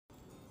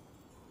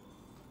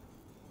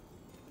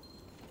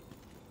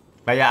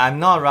But yeah, I'm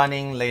not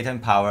running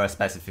latent power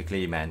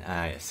specifically, man.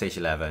 Sage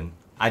 11.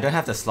 I don't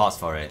have the slots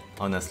for it,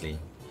 honestly.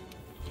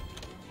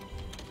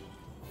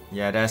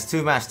 Yeah, there's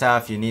too much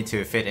stuff you need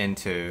to fit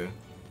into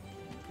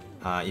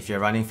if you're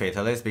running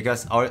Fatalis,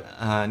 because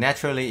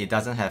naturally it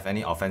doesn't have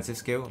any offensive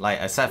skill, like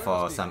except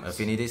for some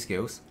affinity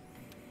skills.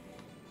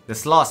 The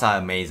slots are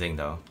amazing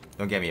though,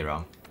 don't get me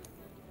wrong.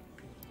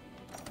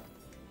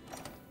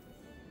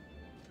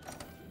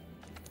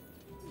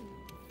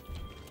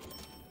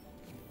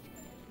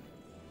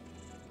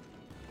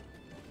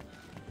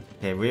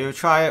 Okay, we'll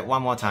try it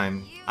one more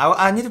time.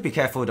 I need to be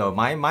careful though,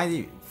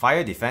 my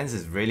fire defense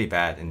is really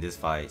bad in this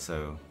fight,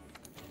 so...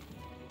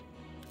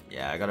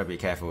 yeah, I gotta be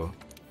careful.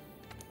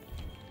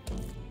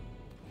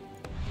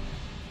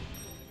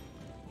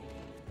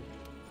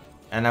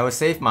 And I will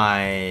save my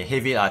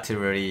heavy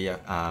artillery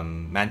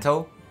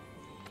mantle.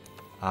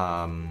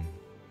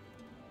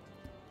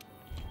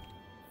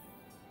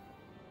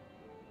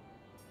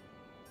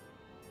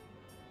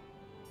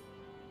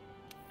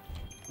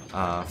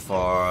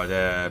 For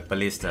the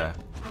ballista.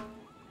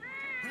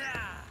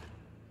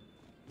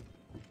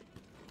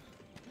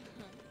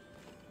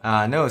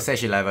 No,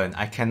 Sage 11.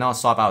 I cannot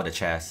swap out the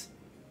chest.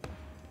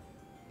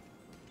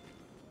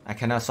 I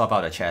cannot swap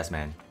out the chest,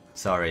 man.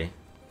 Sorry.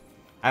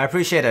 I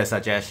appreciate the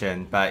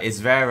suggestion, but it's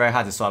very, very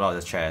hard to swap out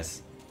the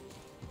chest.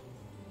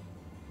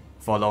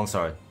 For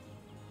longsword.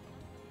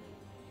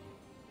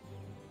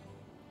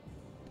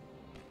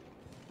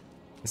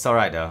 It's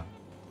alright though.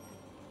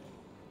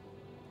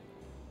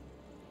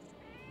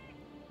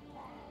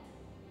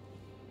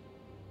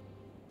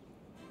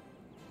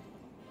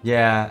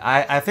 Yeah,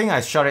 I think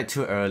I shot it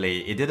too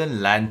early. It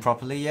didn't land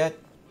properly yet.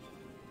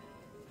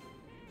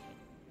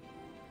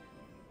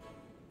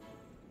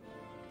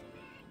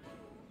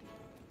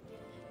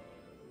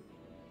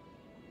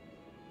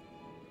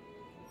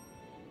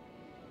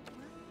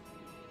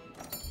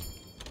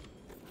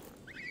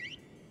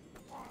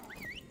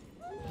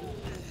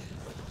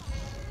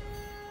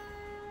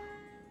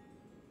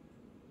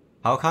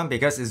 How come?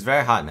 Because it's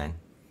very hard, man.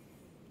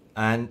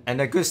 And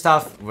the good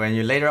stuff when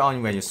you later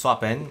on when you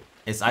swap in,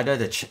 it's either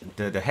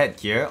the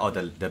headgear or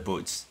the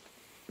boots.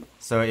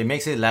 So it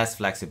makes it less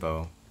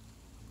flexible.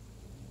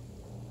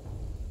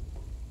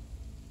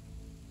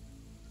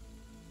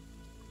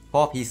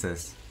 Four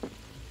pieces.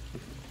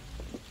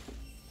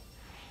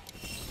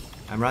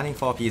 I'm running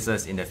 4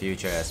 pieces in the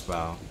future as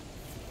well.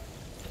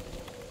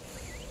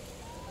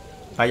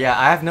 But yeah,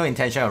 I have no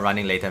intention of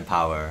running latent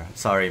power.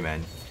 Sorry,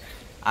 man.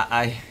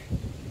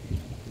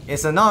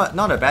 It's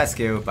not a bad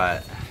skill,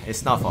 but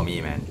it's not for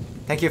me, man.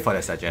 Thank you for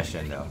the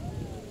suggestion, though.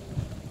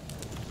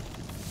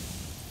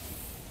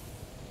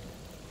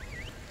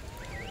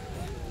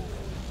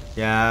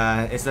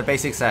 Yeah, it's the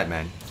basic set,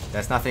 man.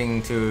 There's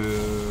nothing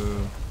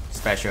too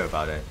special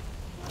about it.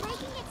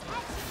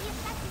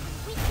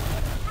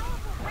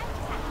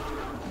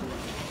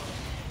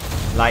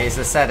 Like, it's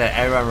a set that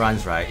everyone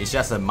runs, right? It's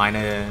just a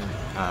minor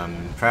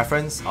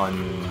preference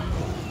on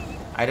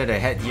either the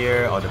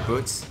headgear or the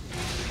boots.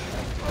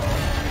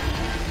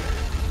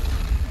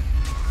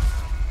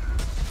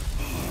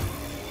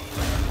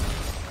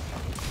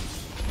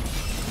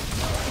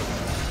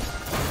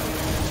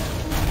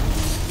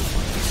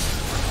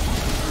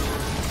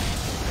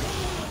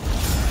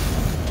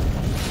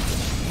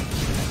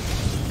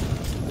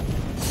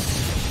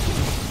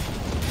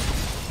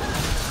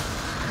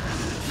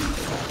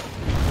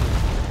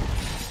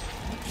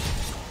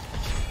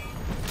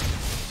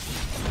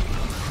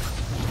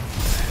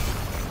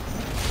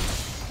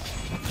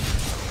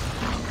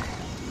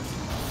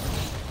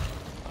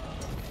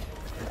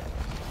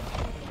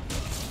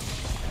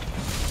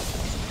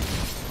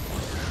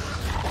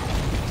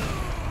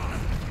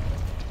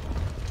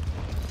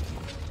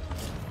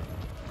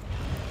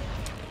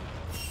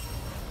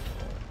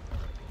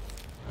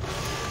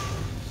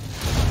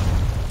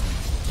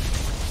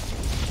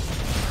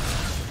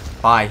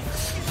 Five.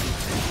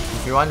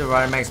 If you want to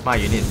run max buy,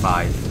 you need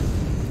 5.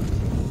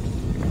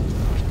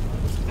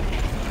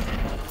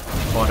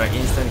 For the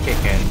instant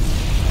kick in.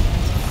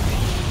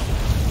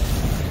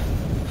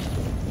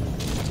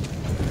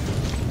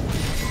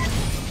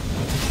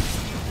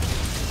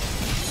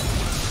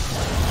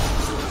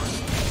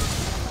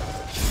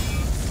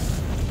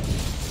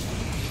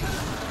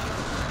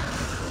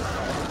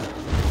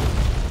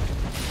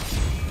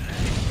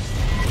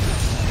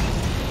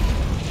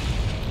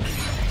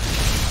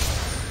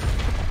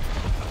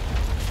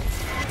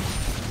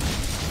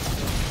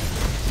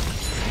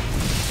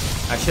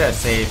 I should have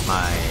saved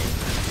my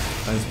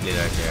gun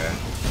splitter here.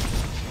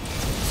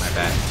 My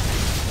bad.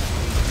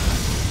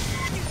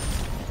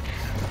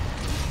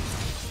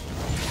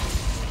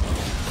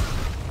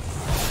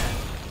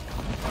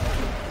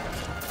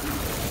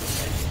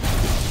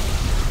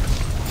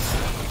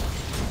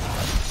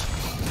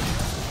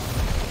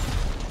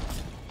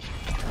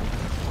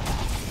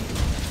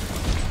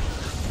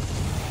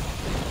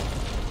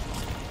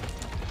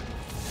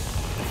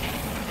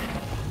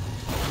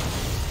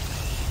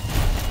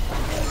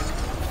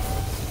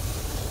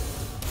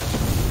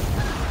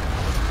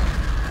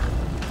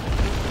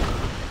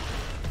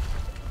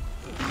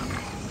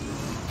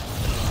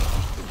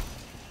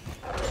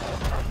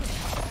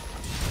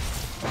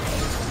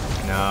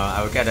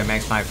 get the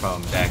max pipe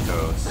from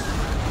Decos.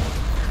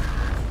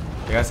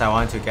 Because I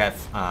want to get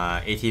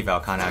 80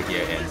 Valkana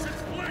gear in.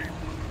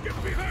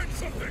 Get behind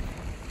something.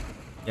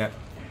 Yep.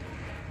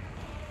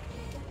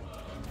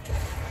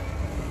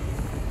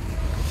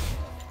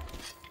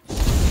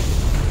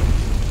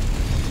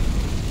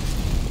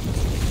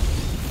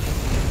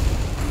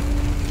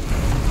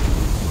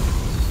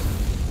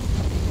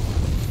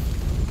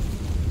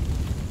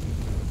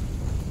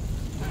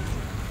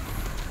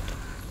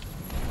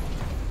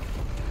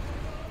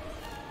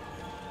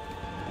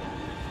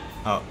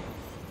 Oh,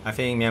 I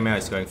think Meow Meow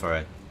is going for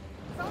it.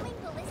 Rolling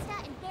ballista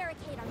and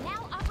barricade are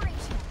now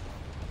operational.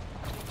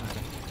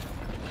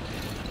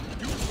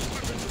 Use the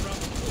weapons around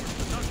the fort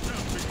to knock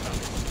down big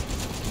Palace.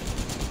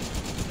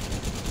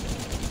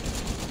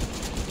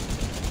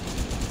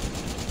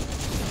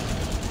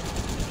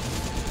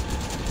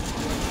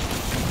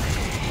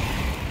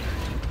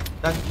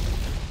 Done.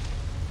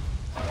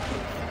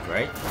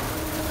 Great.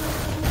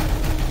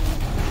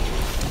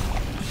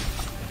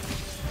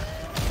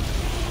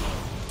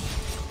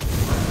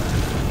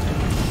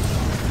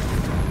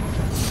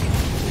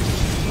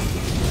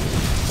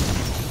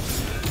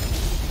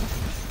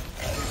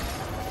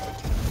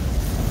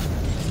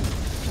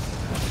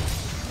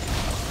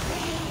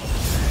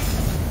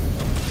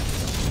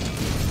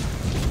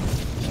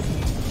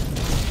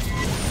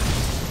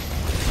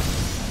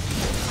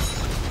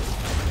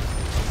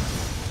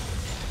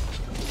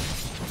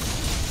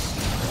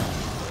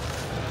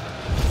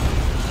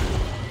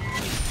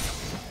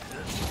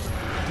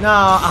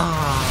 No,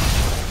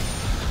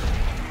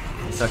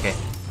 it's okay.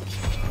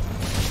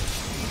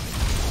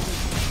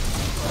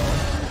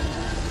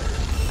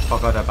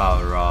 Forgot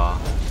about Raw.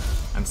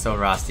 I'm so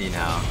rusty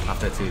now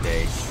after 2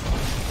 days.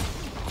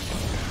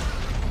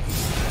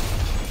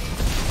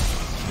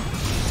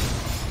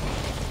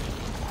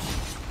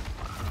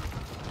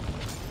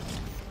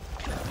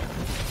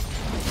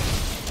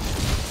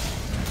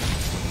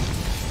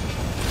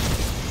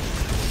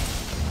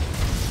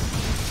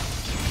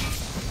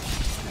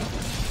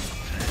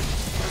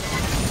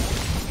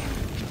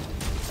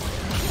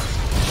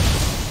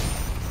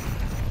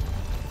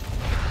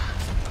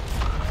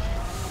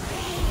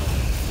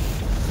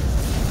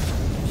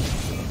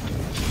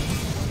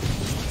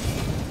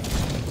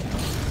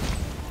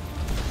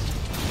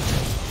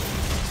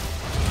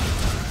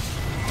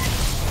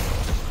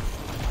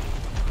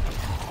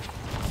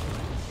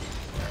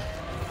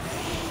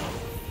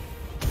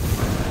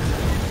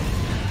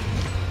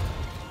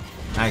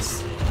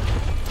 Nice. I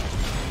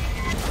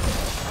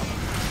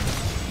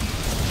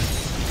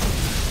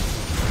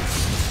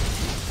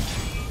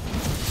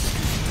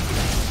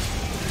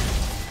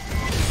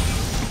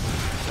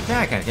think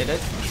I can hit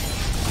it.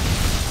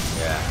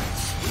 Yeah.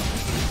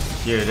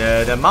 Dude,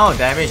 the amount of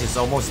damage is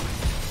almost...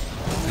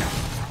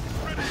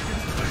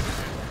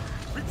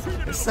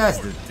 It says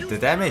the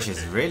damage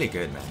is really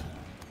good, man.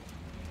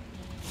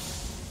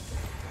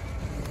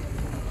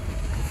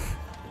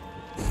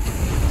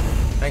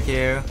 Thank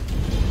you.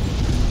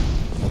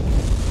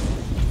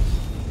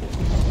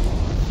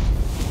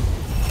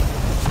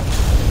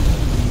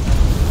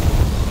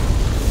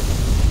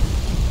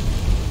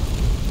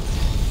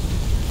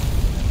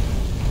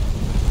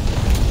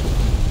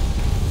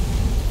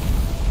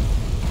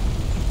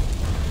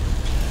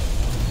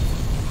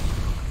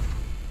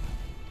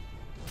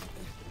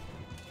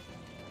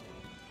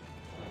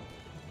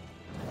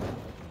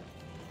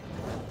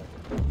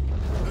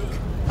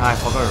 I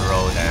forgot to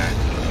roll there.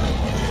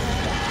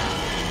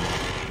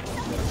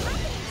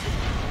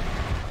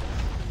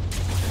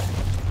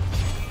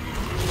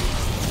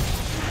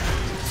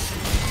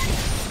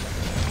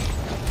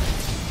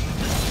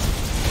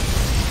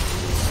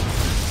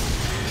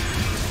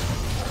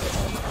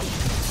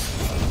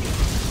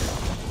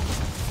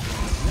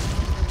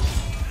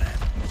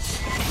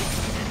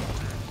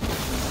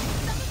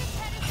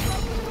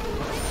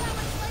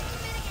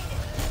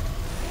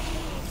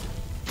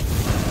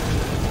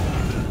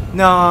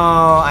 No,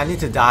 I need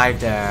to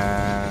dive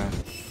there.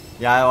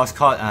 Yeah, I was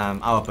caught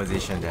out of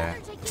position there.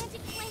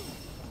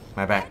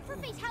 My bad.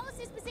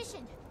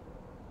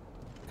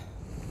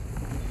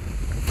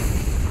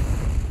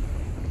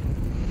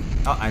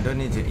 Oh, I don't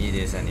need to eat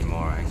this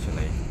anymore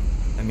actually.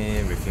 Let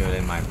me refill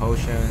in my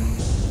potion.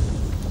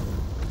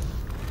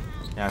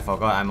 Yeah, I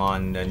forgot I'm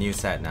on the new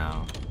set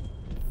now.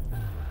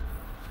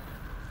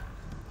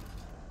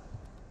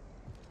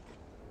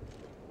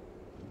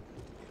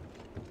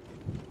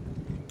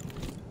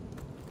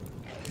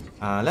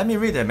 Let me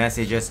read the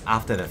messages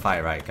after the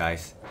fight, right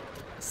guys?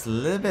 It's a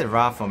little bit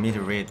rough for me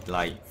to read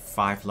like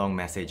 5 long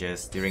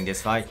messages during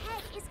this fight.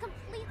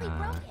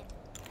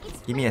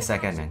 Give me a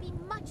second, man.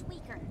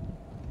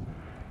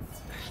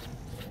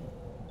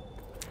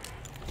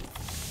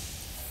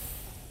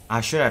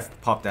 I should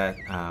have popped that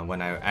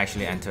when I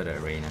actually entered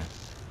the arena.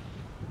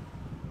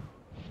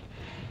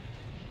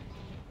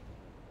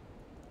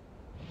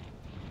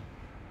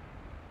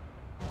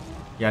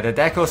 Yeah, the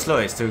deco slow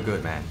is too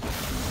good, man.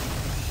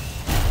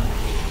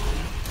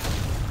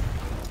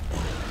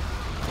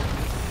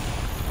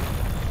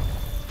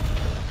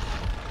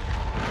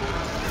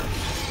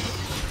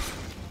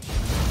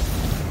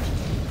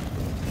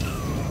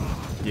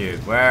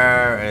 Dude,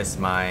 where is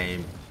my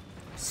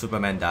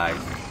Superman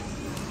dive?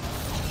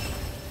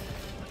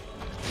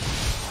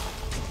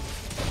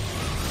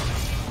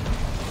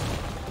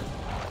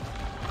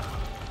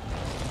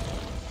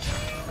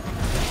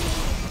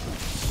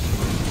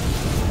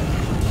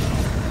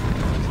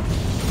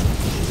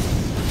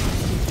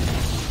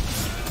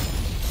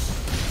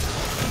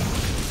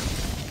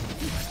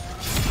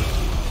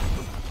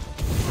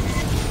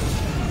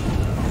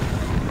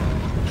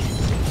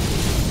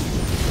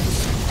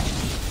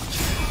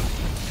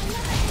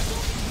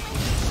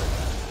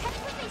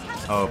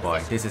 Oh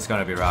boy, this is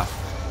gonna be rough.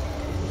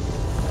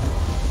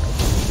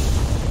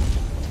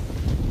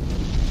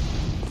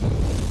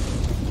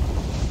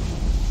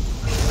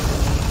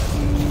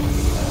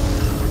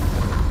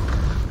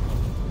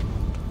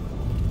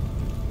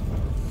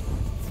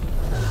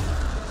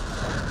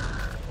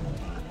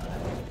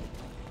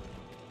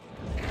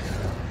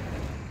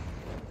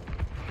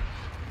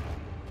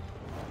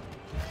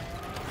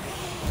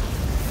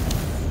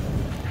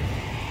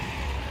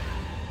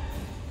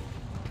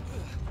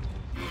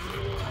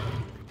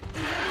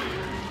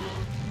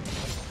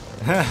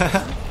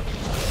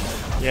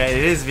 Yeah,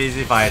 it is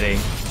busy fighting.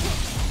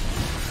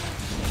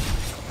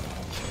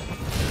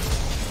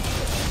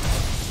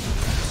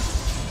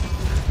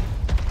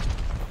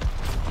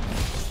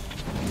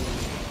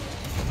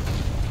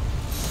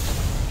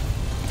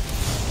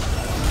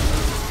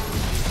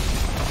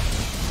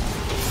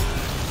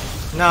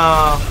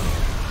 No,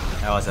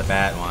 that was a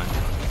bad one.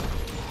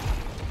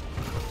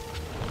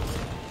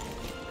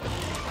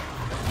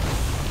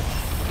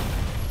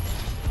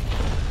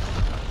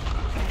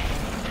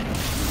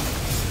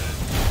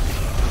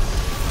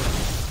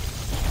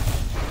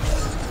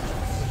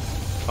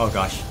 Oh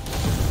gosh.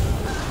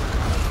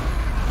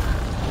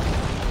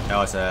 That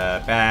was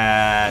a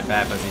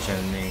bad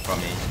positioning for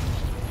me.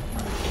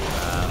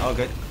 Oh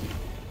good.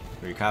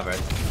 Recovered.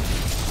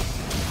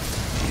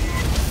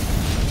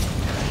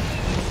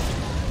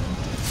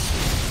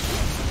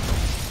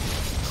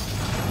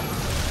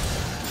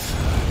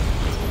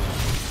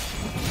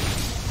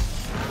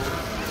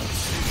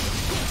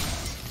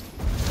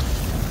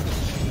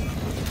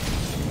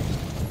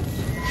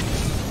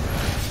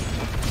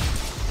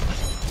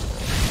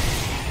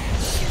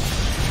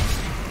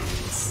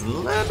 It's a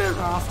little bit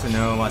rough to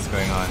know what's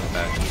going on,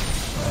 but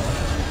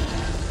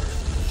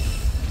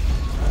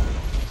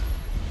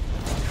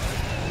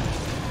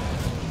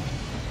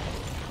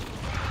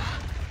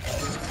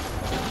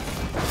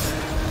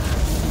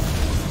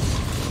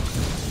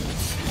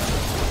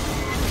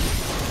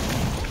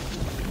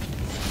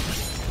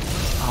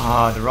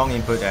ah, the wrong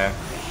input there.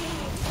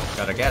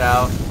 Gotta get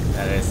out.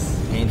 That is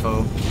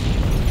painful.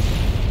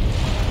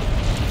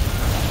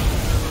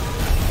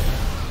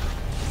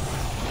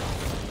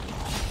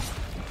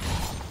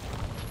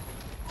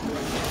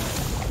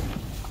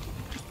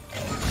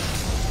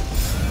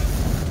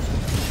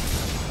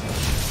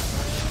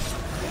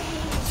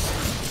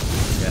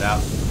 Get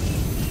out.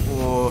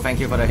 Oh, thank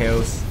you for the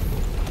heals.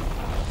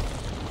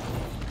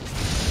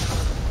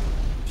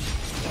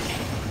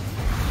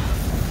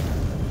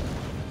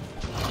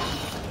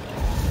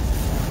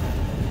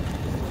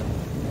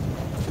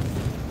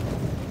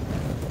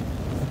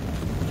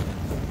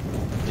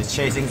 He's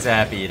chasing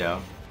Zappy though.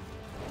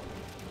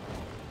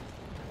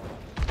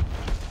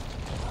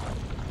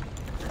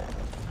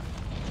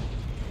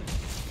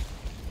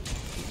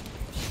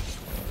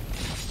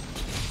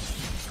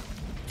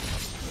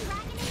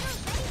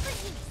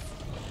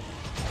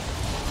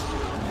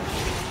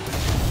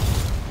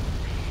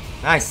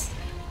 Nice.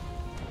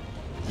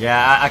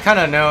 Yeah, I kind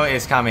of know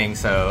it's coming,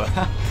 so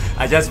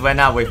I just went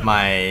up with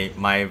my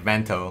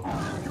mantle.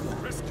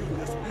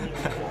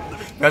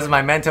 Because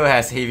my mantle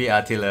has heavy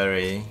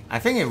artillery. I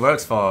think it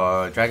works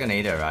for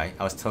Dragonator, right?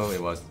 I was told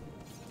it was.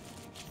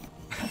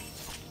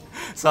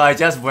 So I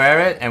just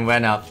wear it and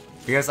went up.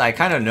 Because I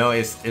kind of know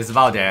it's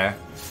about there.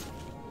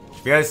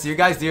 Because you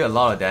guys do a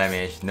lot of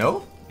damage.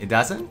 No? It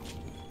doesn't?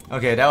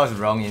 Okay, that was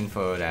wrong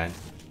info then.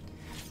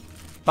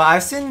 But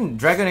I've seen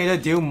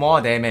Dragonator do more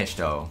damage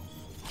though.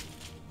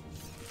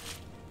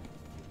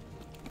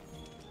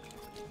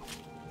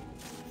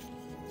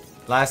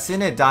 Like I've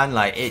seen it done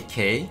like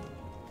 8k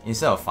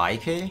instead of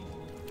 5k.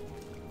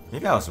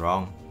 Maybe I was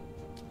wrong.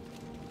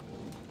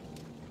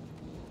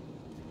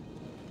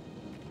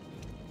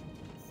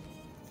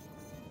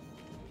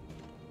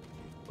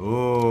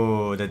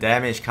 Ooh, the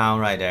damage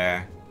count right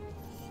there.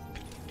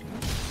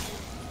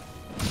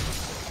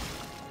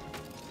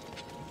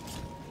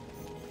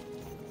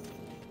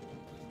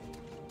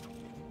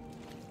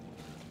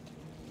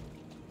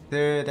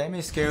 The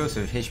damage scales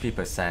with HP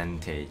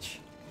percentage.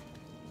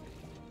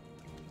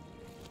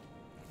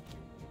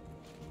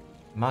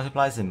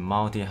 Multiplies in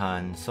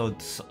multi-hunt, so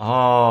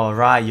oh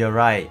right, you're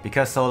right.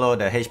 Because solo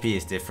the HP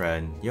is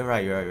different. You're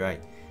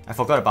right. I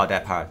forgot about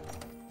that part.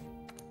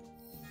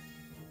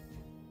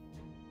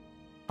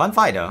 Fun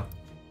fight though.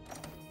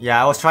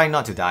 Yeah, I was trying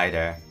not to die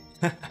there.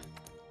 It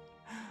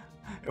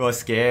was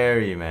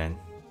scary, man.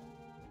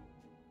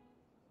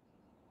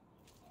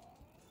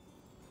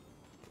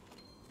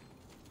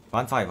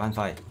 One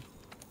fight.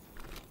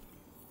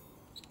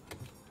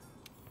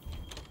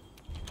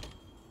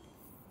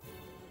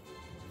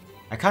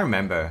 I can't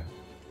remember.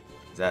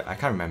 That I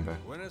can't remember.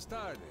 Buenas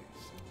tardes.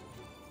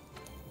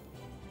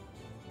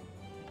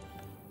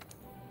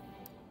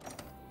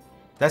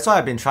 That's why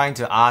I've been trying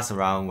to ask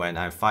around when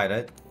I fight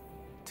it,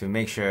 to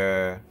make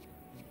sure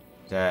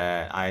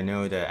that I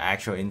know the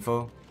actual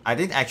info. I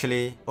didn't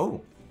actually...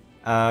 Oh!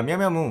 Meow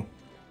Meow Moo.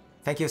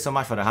 Thank you so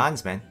much for the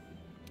hands, man.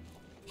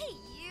 Hey,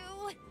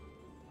 you!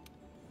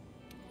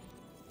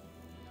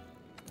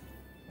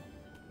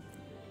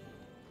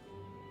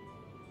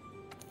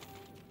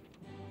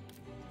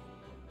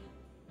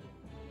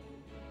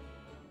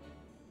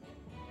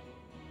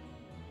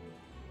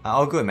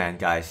 All good, man,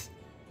 guys.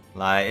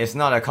 Like, it's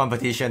not a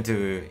competition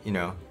to, you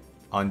know,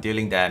 on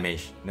dealing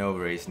damage. No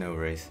worries, no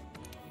worries.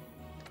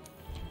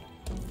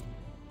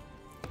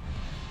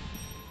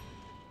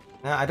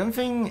 Now, I don't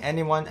think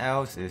anyone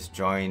else is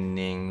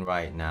joining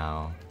right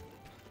now.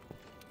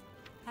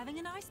 Having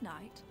a nice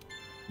night.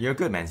 You're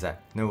good, man,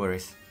 Zach. No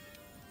worries.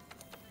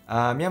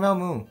 Meow Meow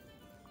Moo.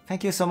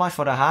 Thank you so much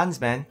for the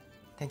hands, man.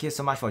 Thank you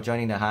so much for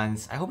joining the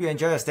hands. I hope you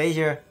enjoy your stay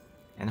here.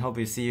 And hope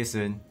we see you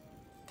soon.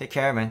 Take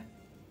care, man.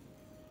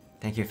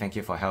 Thank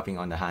you for helping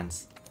on the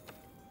hands.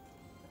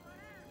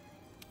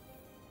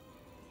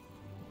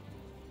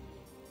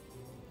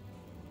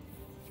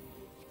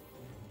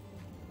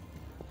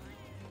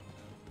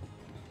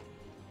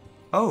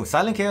 Oh,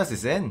 Silent Chaos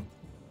is in.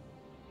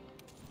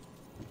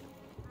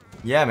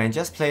 Yeah, man,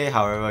 just play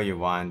however you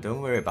want.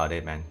 Don't worry about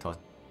it, man.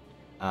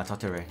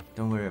 Totore,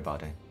 don't worry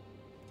about it.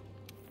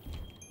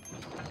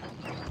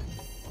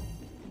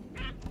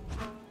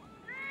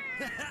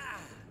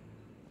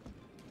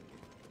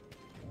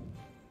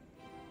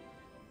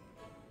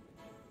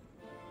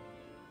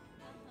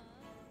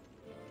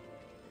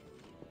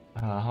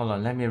 Hold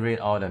on, let me read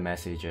all the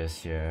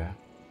messages here.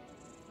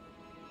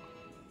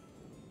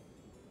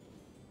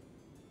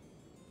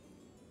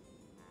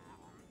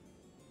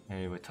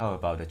 Okay, we talk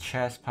about the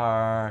chest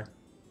part.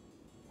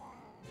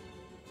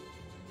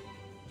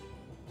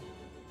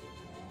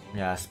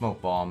 Yeah,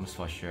 smoke bombs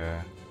for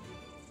sure.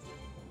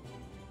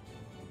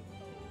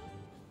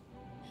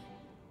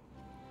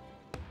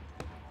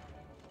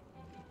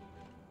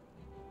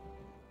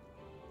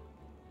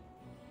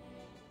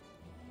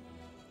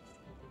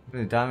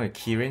 We're done with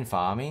Kirin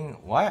farming.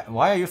 Why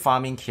are you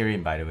farming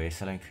Kirin, by the way?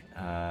 So like,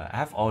 I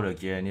have all the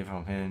gear I need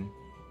from him.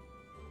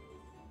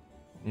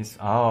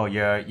 Oh,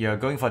 you're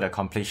going for the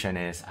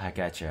completionist. I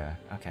getcha.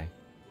 Okay.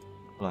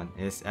 Hold on.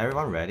 Is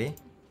everyone ready?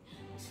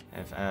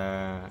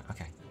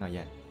 Okay, not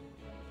yet.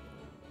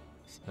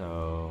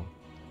 So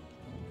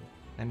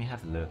let me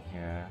have a look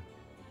here.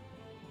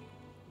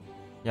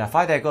 Yeah,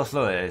 5 deco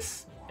slow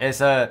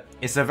it's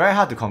a very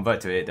hard to convert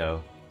to it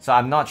though. So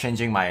I'm not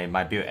changing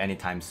my build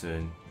anytime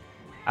soon.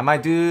 I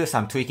might do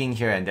some tweaking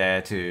here and there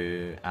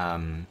to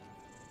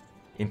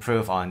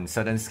improve on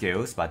certain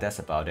skills, but that's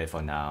about it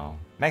for now.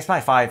 Max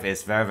Might 5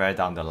 is very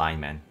down the line,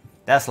 man.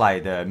 That's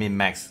like the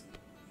min-max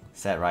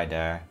set right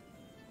there.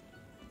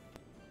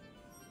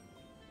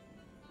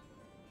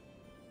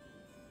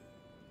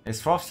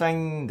 Is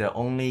Frostfang the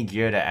only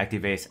gear that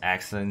activates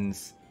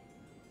accents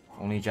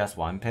only just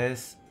one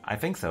piece? I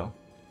think so.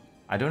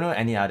 I don't know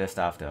any other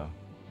stuff though.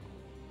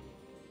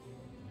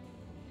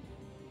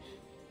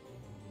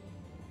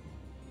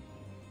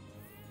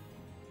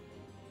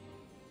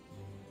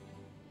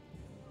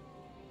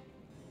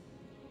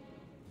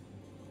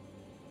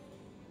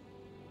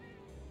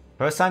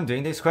 First time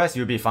doing this quest,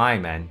 you'll be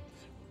fine, man.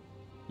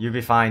 You'll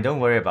be fine,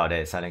 don't worry about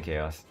it, Silent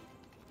Chaos.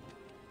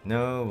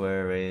 No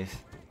worries.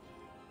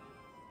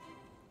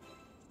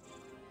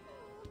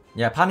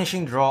 Yeah,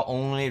 Punishing Draw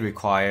only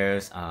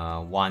requires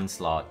one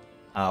slot,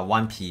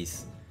 one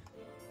piece.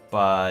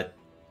 But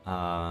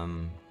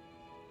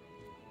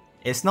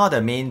it's not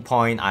the main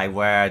point I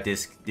wear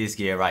this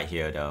gear right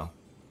here though.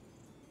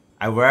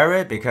 I wear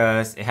it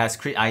because it has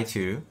crit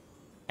I2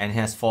 and it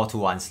has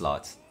 4-to-1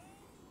 slots.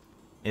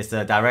 It's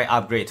a direct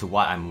upgrade to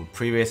what I'm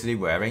previously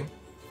wearing,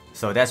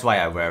 so that's why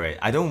I wear it.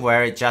 I don't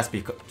wear it just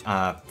because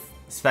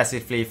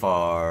specifically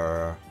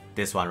for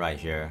this one right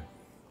here.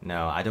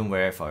 No, I don't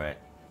wear it for it.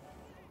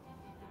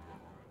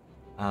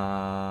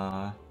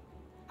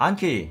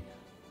 Anki,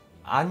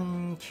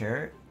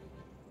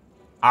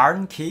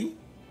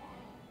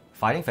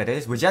 fighting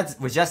Fatalis. We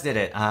just did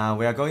it.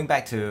 We are going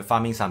back to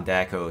farming some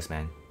decos,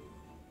 man.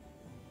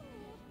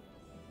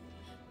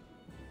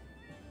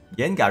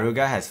 Yen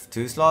Garuga has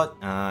 2 slots.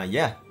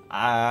 Yeah.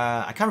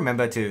 I can't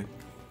remember too.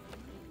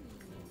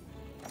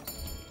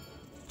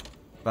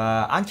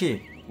 But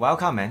Anki,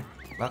 welcome, man.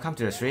 Welcome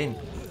to the stream.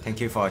 Thank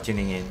you for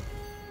tuning in.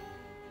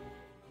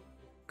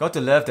 Got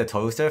to love the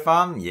toaster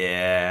farm?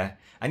 Yeah.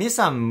 I need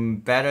some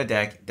better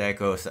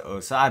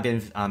decos. So I've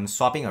been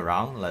swapping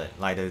around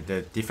like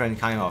the different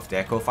kind of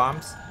deco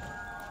farms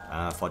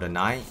for the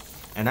night.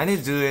 And I need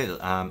to do it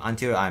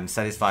until I'm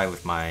satisfied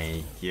with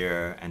my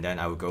gear, and then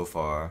I will go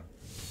for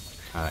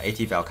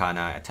 80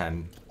 Velcana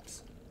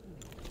attempts.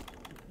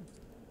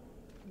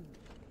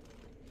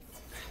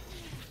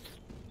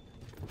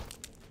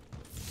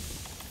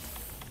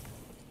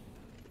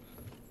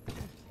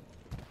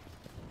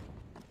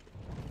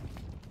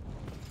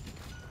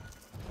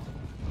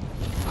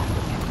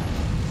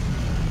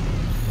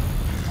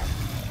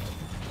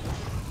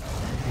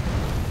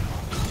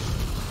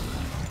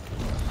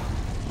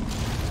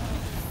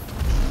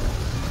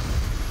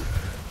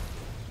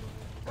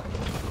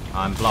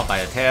 I'm blocked by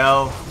a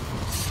tail.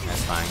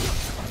 That's fine.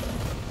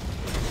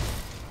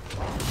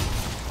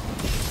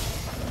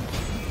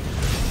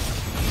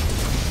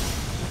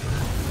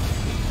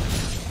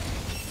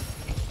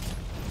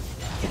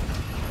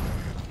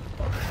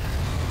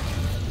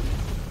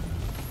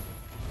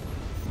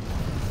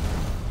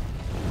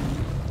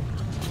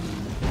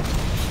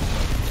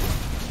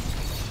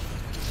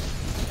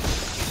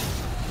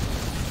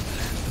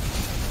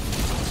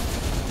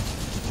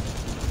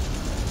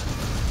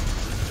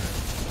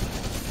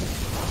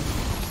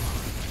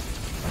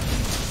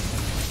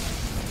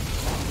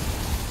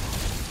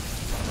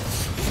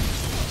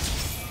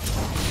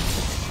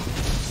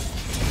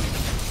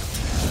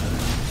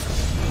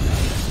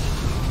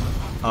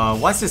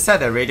 Once you set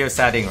the radio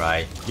setting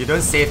right, you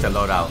don't save the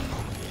loadout.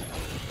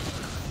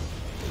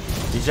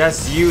 You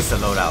just use the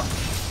loadout.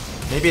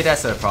 Maybe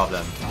that's the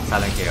problem,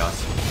 Silent Chaos.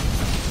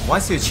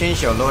 Once you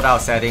change your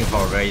loadout setting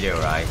for radio,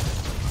 right?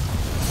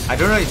 I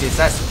don't know if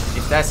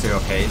that's your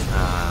case.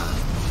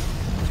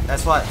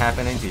 That's what's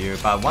happening to you.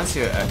 But once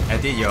you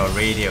edit your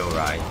radio,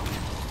 right,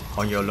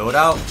 on your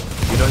loadout,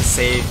 you don't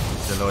save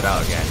the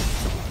loadout again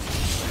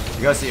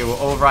because it will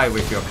override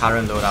with your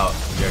current loadout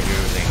you're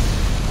using.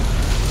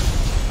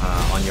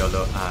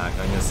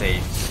 On your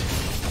save.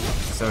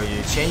 So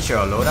you change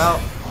your loadout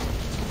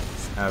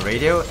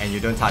radio and you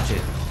don't touch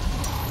it.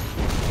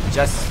 You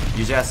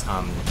just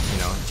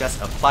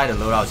just apply the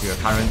loadout to your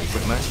current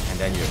equipment and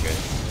then you're good.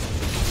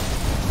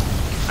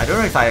 I don't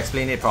know if I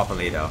explained it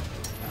properly though.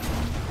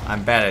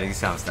 I'm bad at this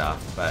kind of stuff,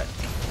 but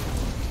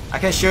I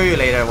can show you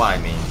later what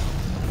I mean.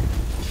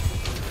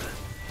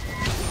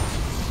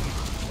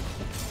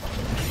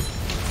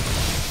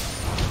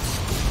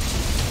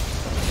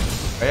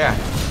 But yeah.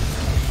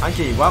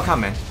 Anki,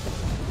 welcome man.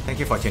 Thank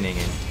you for tuning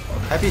in.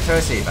 Happy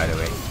Thursday, by the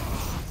way.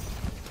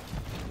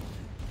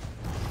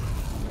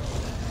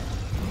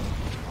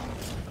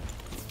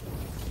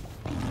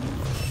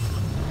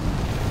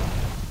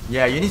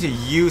 Yeah, you need to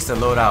use the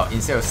loadout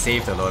instead of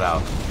save the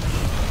loadout.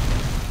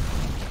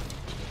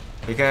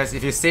 Because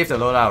if you save the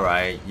loadout,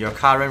 right, your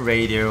current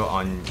radio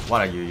on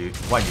what you're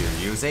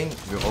using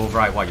will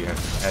override what you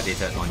have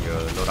edited on your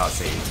loadout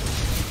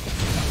save.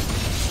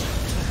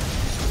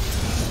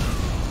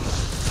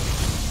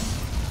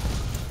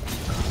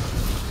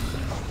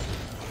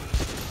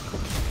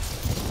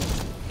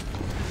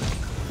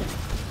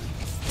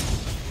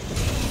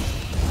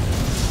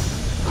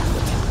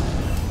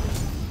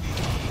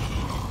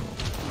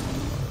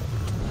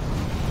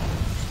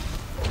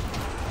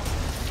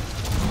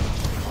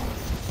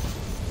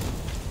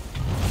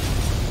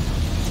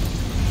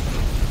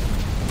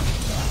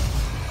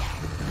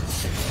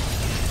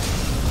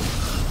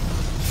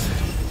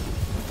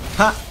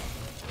 Ha!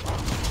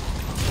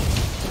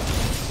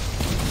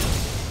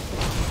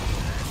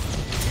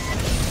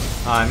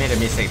 Oh, I made a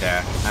mistake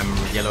there.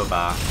 I'm yellow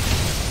bar.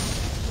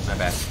 My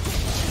bad.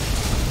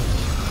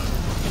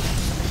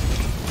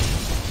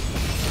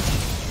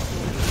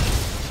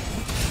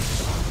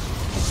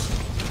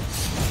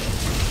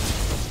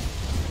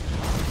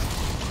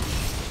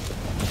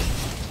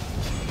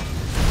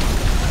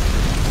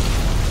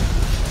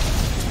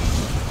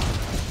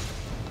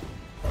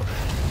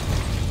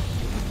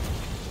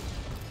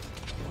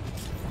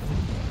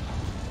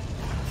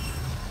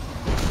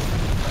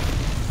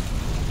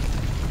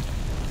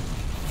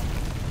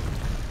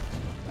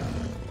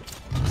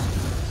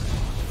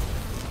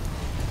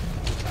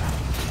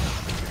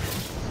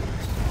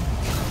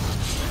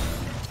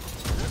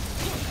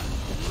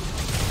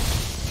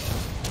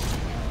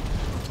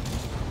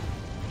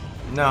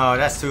 No,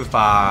 that's too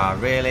far,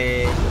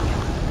 really?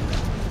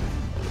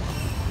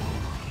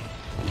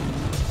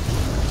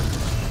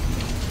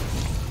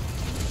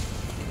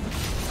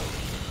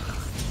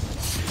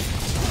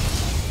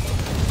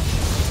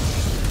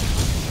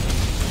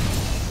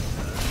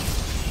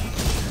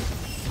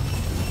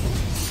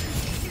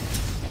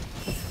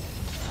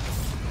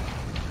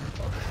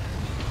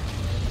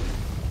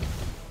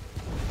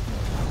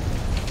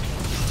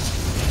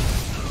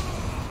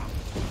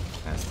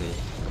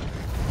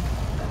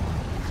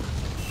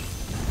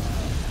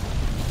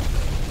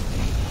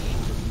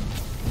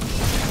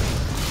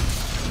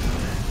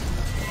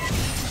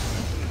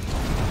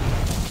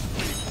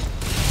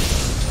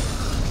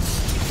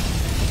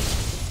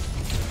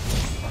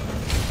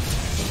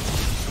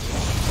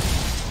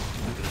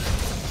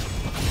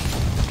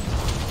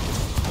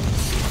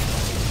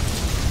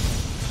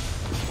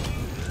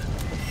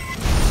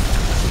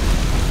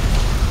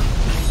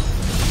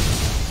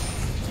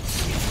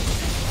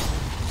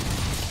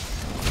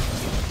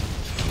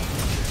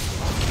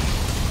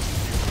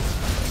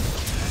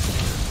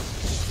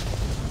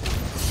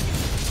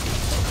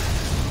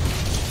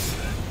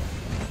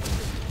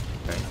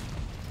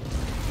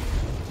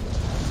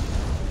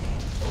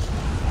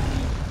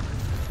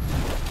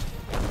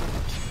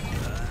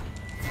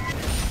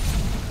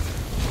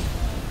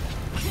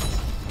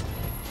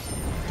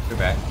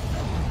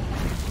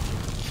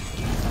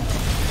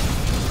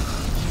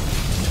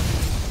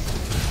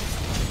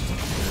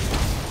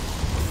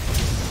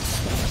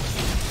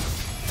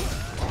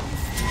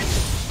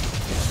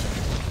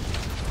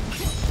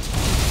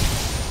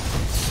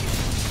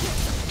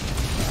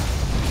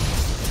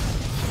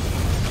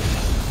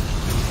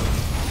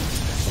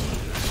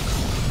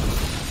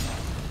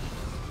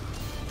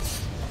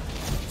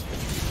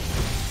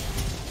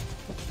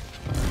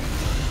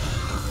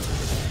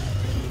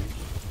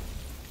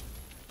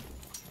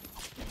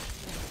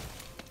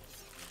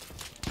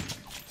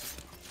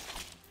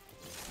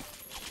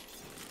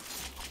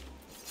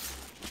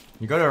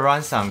 You gotta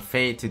run some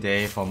Fate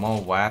today for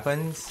more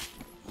weapons.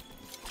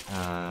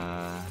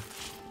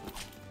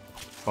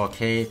 For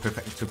Kate,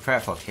 to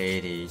prep for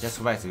Katie. Just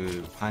go back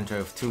to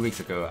Hunter 2 weeks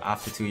ago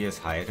after 2 years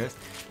hiatus.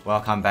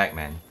 Welcome back,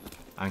 man.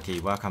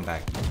 Anki, welcome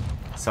back.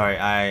 Sorry,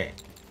 I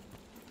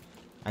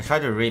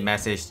tried to read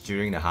message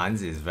during the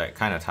hunts. It's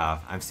kind of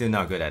tough. I'm still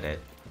not good at it.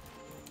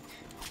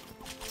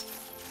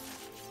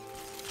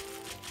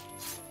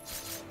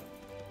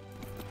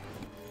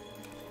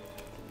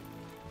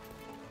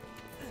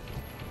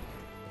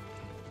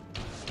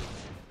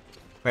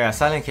 But yeah,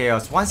 Silent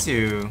Chaos, once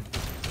you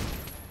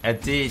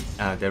edit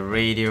the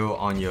radio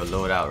on your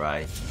loadout,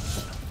 right?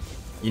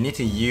 You need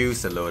to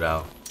use the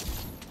loadout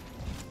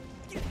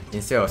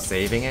instead of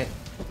saving it.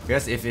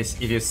 Because if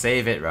you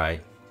save it,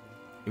 right,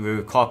 it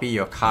will copy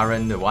your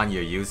current, the one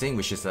you're using,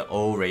 which is the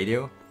old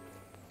radio.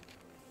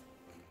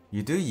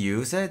 You do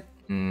use it?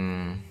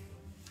 Then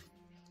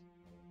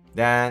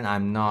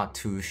I'm not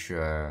too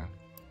sure.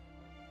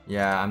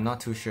 Yeah, I'm not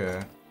too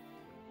sure.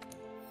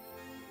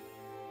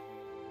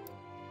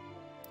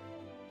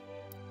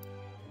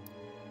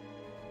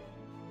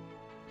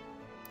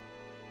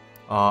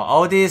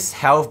 All these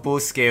health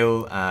boost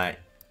skill,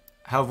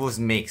 health boost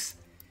mix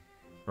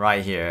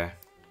right here.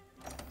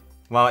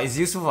 Well, it's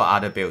useful for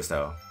other builds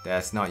though.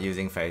 That's not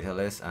using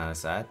Fatalis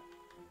set.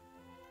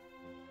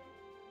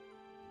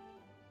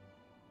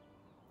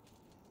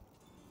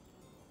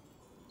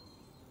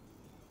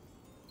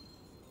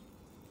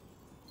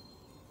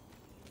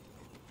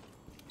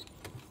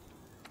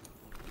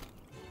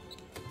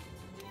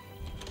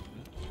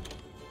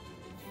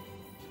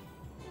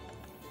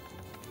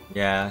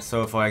 Yeah,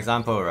 so for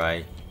example,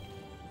 right,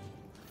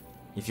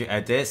 if you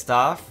edit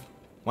stuff,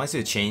 once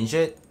you change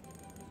it,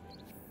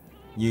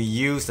 you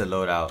use the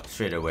loadout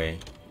straight away.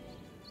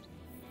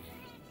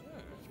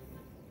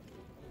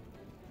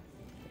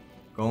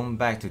 Going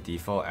back to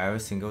default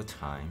every single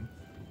time.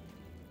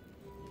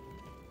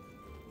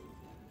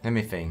 Let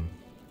me think.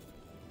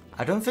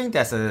 I don't think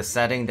there's a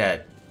setting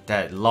that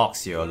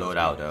locks your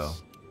loadout though.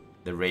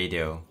 The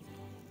radio.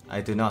 I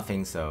do not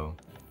think so.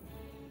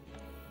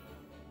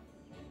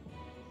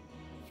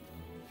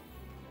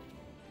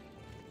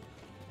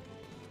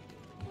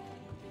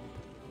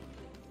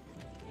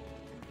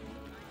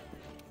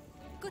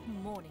 Good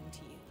morning to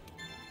you.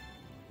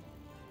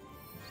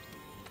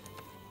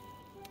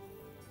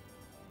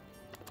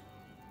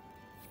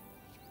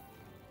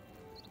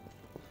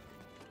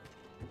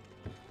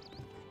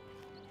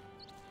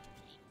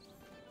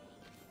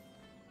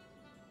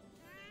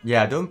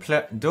 Yeah, don't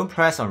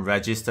press on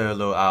register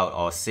loadout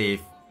or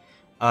save.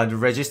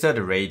 Register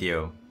the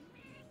radio.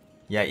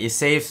 Yeah, it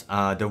saves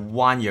the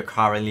one you're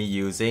currently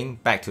using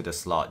back to the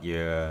slot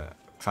you're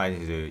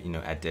trying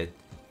to edit.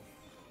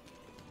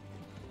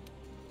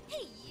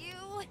 Hey,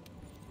 you!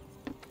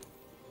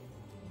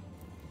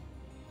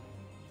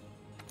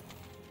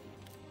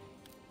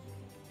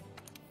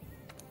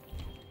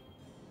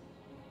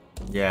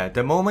 Yeah,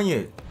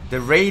 the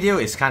radio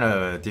is kind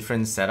of a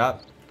different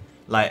setup,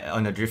 like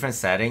on a different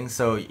setting,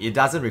 so it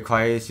doesn't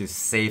require you to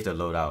save the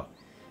loadout.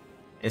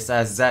 It's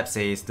as Zap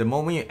says, the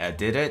moment you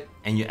edit it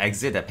and you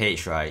exit the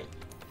page, right,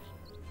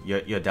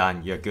 you're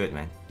done, you're good,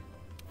 man.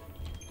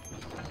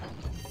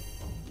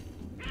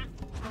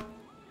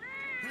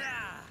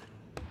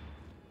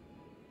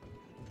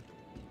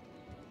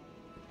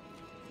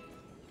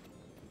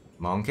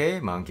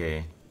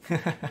 Monkey.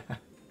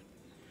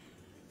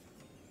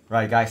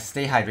 Right, guys,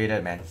 stay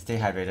hydrated, man. Stay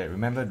hydrated.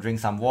 Remember, drink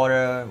some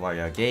water while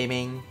you're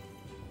gaming.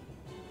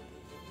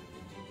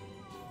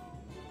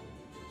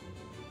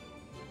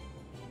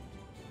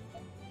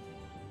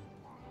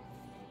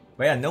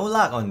 But yeah, no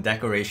luck on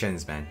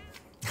decorations, man.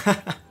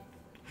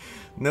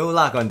 No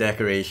luck on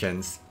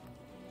decorations.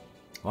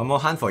 One more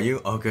hunt for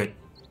you? Oh, good.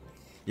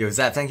 Yo,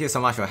 Zap, thank you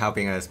so much for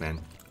helping us, man.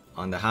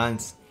 On the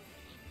hunts.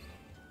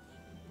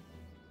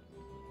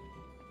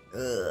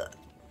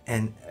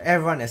 And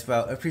everyone as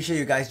well, appreciate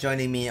you guys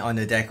joining me on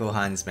the deco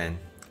hunts, man.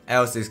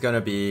 Else it's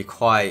gonna be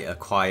quite a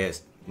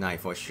quiet night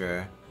for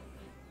sure.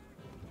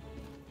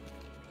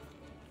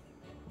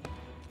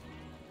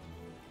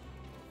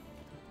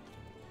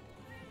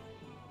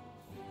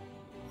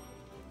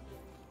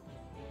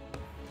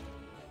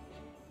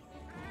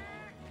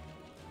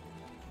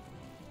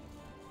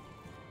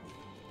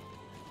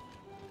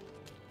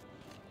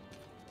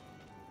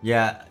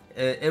 Yeah,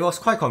 it was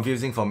quite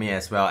confusing for me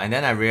as well, and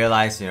then I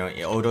realized,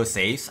 it auto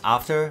saves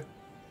after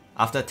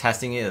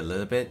testing it a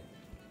little bit.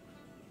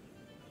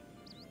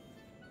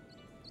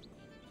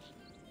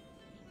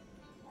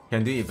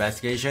 Can do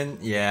investigation?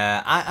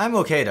 Yeah, I'm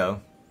okay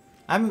though.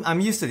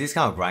 I'm used to this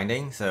kind of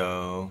grinding,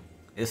 so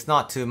it's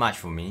not too much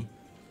for me.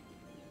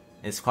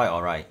 It's quite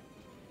alright.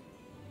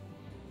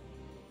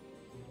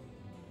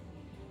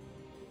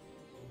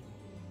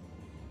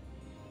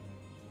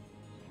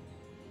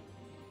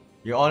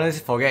 You honestly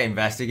forget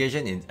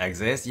investigation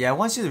exists? Yeah,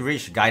 once you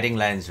reach guiding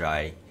lens,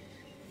 right?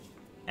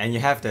 And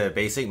you have the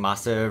basic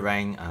master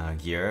rank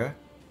gear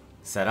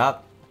set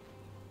up,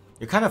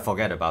 you kind of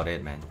forget about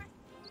it, man.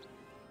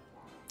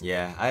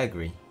 Yeah, I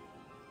agree.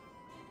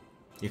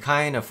 You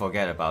kind of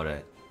forget about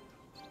it.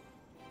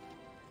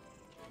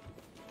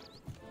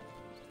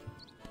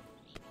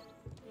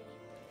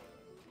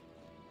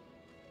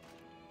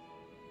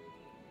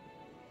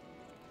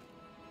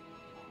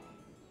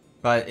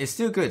 But it's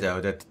still good though.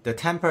 The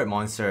tempered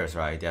monsters,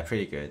 right? They're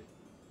pretty good.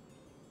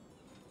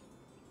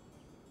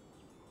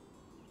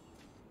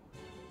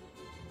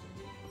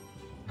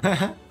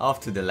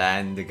 Off to the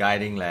land, the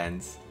guiding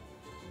lands.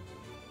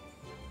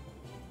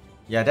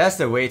 Yeah, that's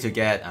the way to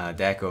get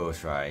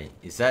decos, right?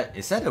 Is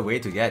that the way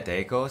to get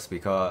decos?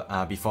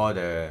 Because before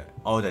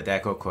all the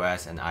deco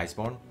quests and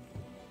Iceborne,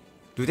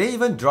 do they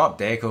even drop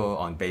deco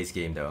on base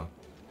game though?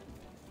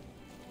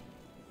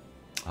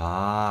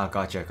 Ah,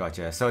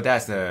 gotcha. So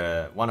that's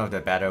one of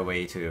the better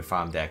way to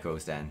farm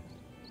decos then.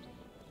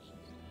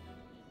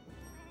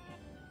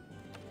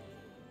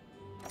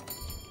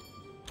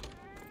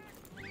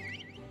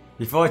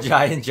 Before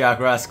Giant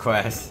Jaguar's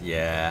quest,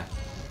 yeah.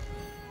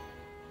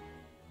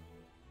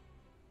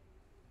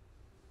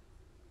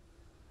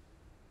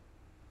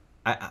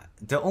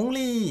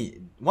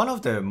 One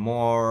of the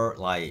more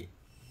like,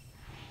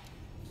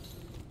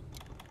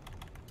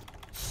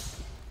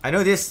 I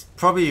know this,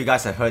 probably you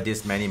guys have heard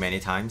this many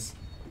times.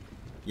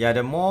 Yeah,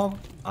 the more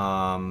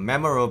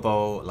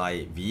memorable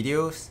like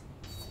videos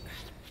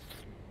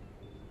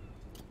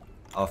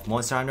of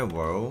Monster Hunter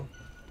World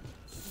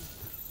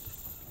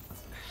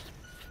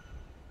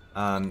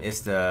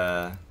it's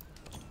the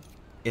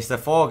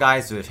 4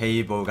 guys with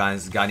heavy bow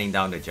guns gunning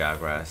down the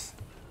Jaguars.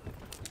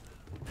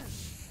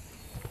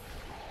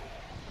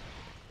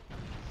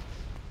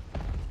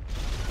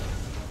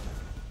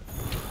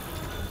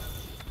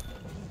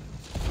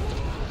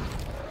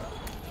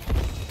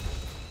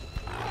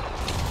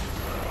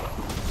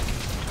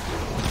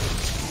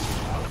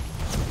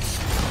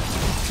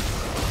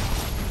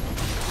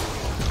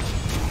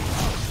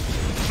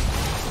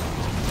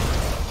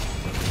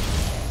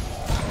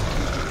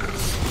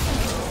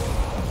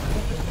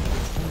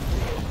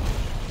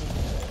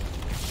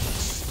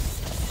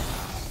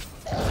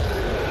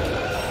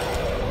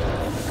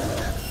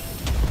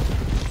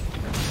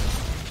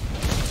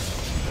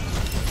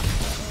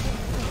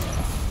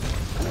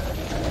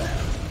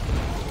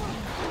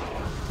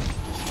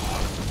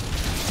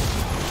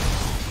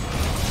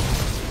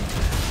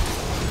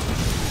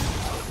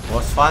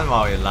 Was fun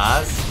while it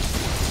lasts.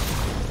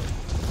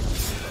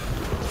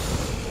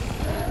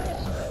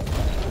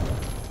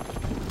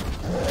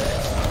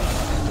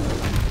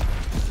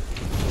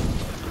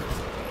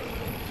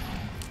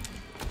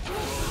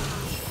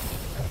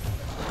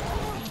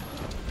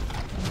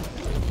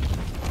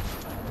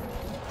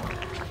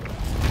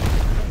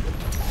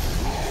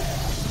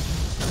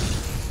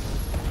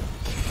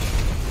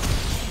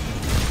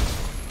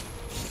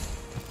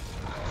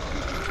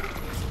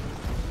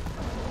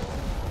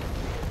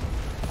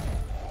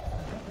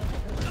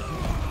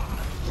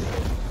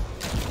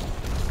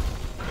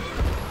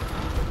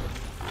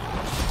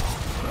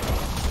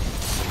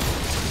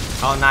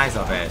 How nice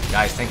of it.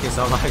 Guys, thank you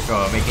so much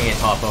for making it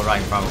topple right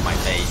in front of my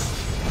face.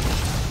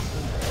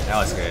 That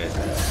was good.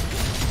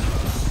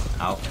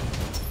 Ow.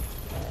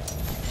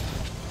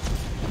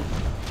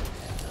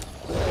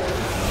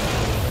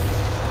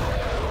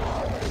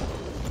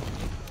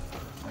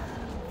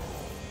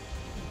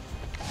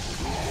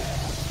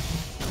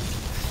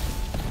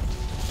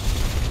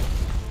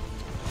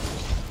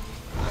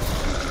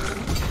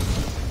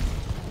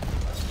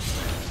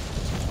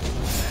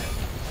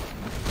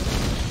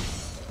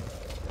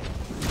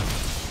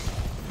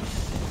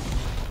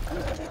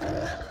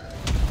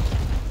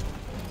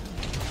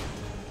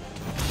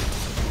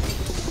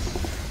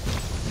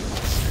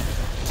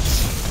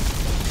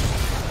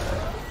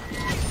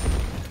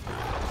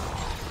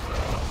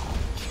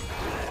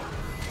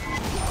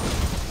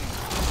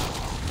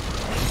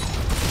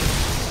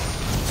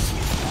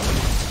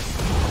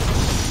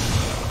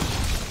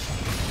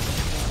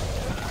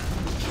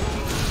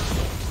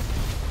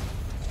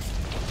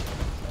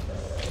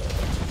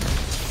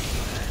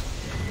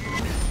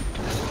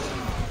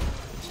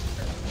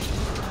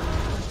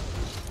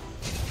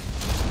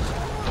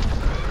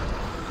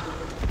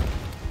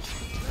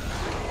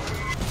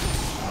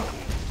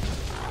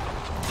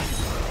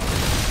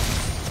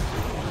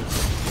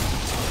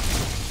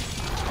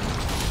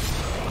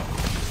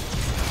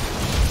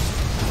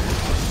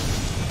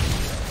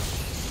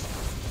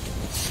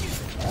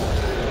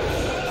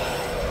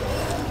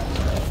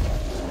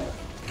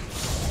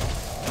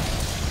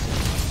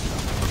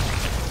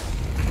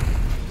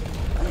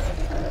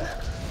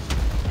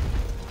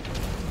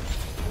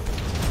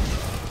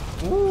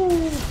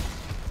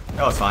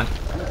 That was fun.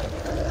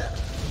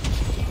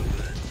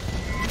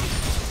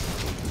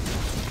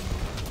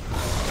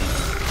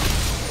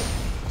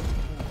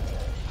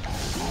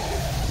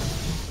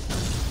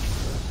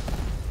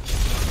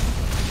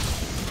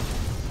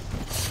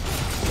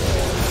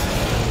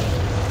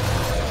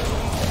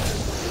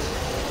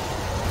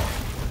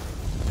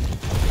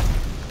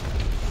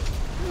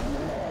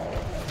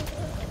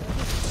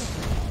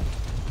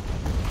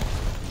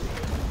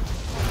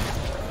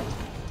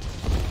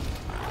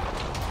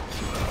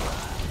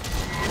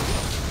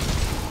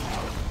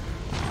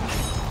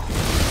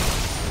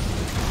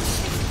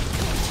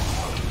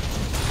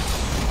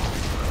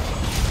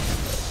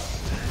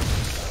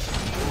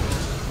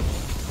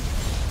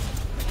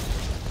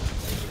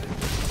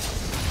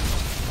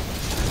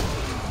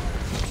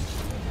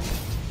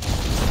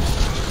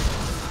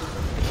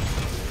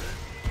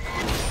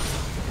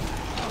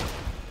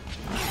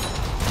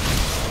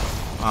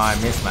 Oh, I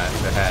missed the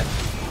head.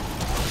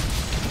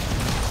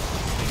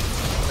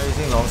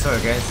 Using longsword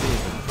against it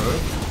is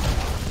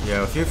improved.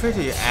 Yo, feel free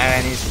to use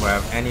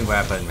any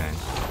weapon, man.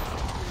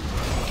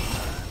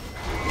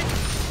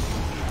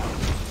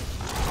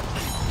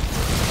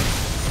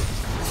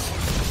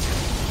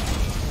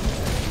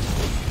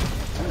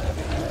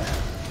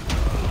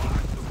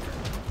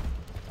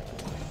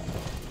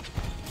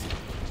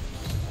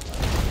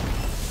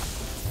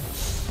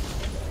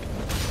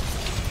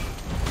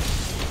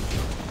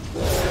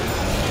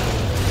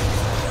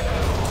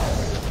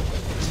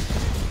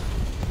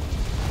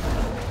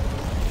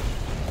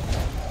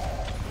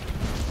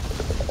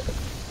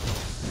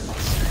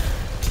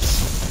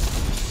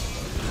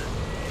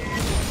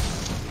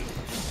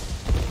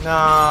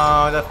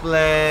 No, the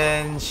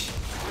flinch,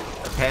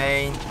 the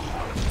pain.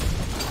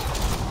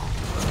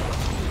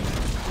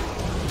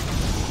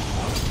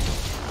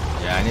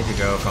 Yeah, I need to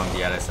go from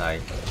the other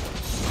side.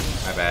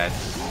 My bad.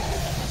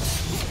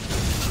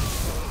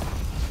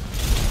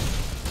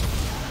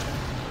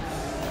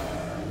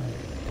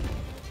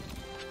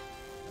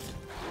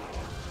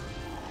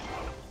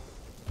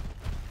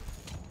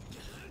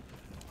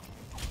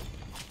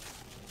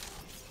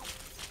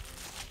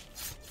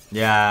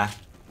 Yeah.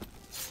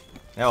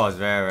 That was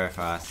very, very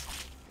fast.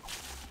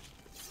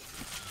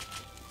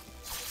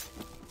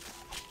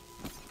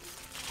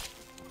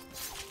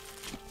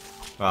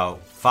 Well,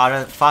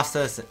 faster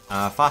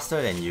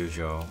than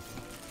usual,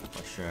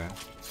 for sure.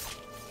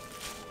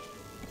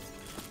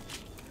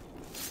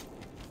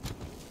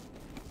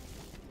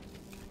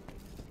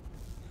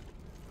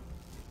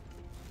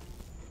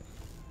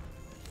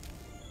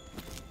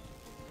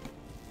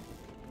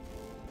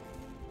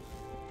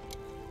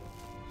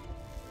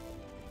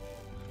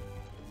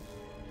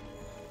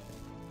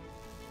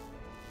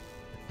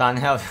 Stun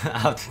helped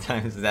after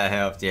times that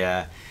helped,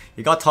 yeah.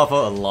 He got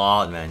toppled a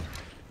lot, man.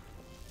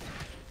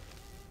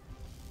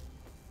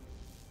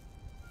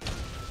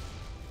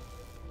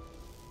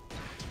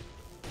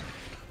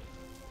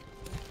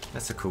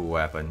 That's a cool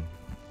weapon.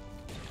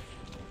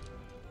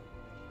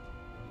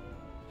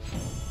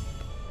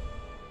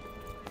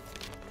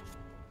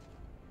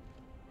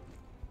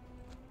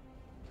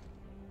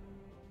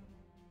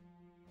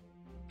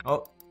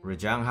 Oh,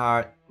 Rejang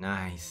Heart,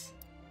 nice.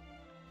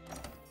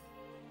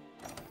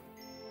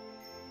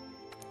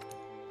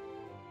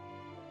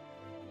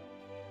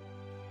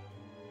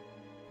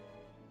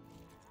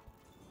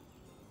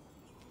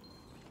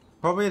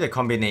 Probably the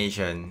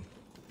combination.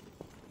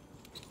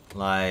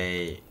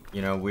 Like,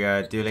 you know, we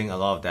are dealing a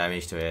lot of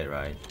damage to it,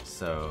 right?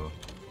 So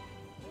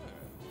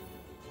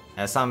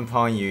at some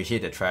point you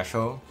hit the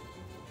threshold.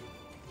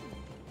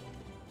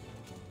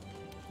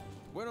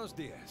 Buenos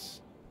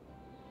dias.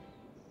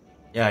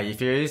 Yeah, if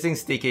you're using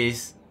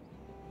stickies,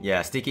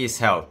 yeah, stickies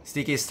help.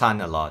 Stickies stun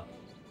a lot.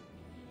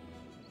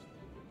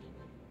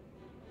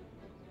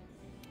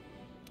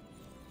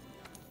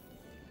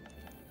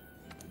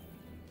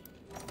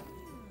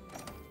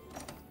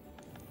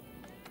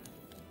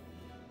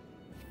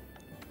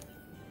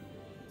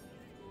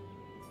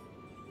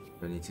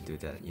 Don't need to do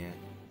that yet.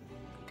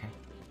 Okay.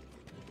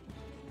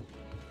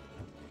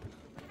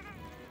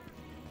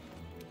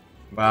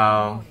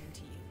 Well,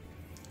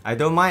 I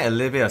don't mind a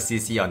little bit of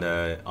CC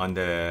on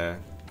the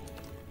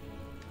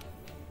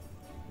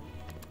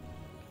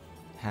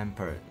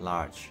hampered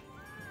large.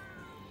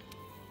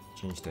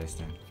 Change this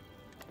then.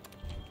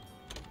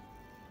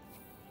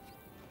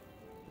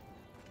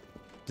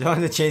 Do you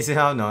want to change it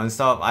out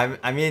non-stop?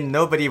 I mean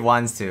nobody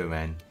wants to,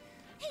 man.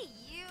 Hey,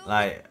 you!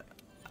 Like,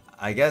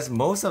 I guess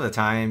most of the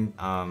time,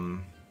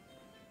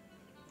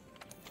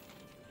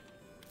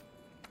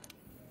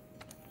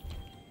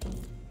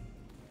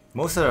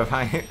 most of the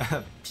time,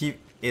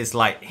 it's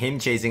like him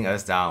chasing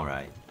us down,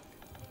 right?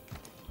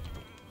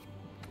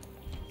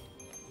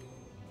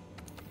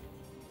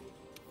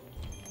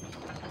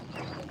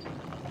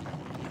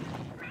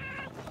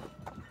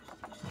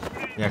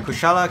 Yeah,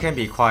 Kushala can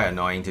be quite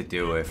annoying to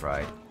deal with,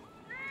 right?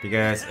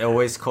 Because it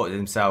always coats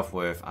himself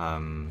with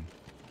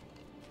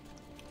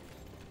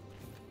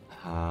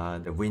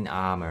the wind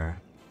armor.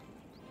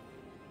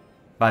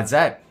 But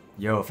Zeb,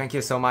 yo, thank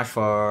you so much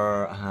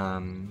for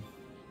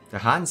the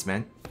hands,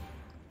 man.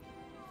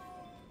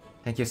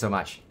 Thank you so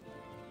much.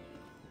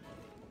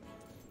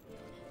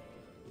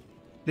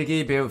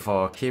 Sticky build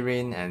for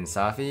Kirin and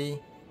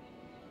Safi.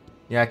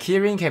 Yeah,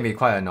 Kirin can be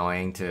quite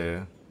annoying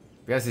too,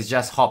 because it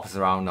just hops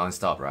around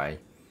non-stop, right?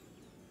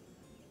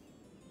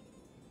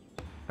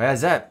 But yeah,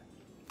 Zeb,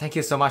 thank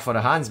you so much for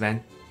the hands,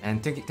 man.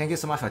 And thank you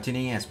so much for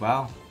tuning in as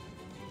well.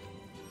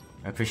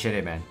 I appreciate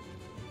it, man.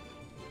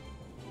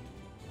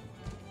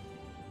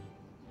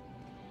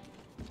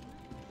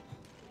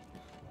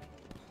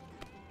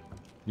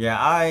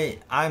 Yeah,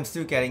 I'm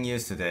still getting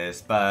used to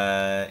this,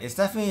 but it's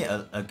definitely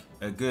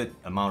a good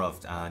amount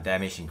of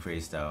damage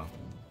increase though.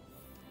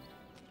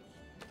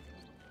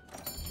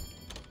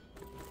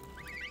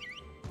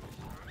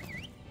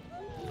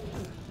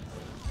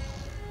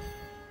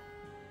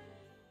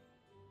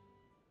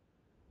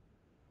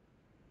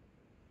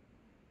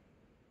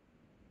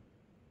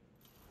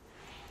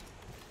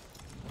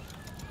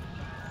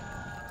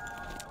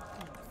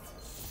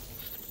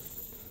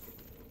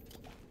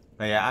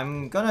 But yeah,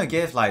 I'm gonna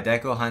give like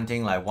deco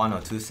hunting like 1 or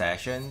 2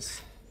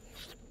 sessions.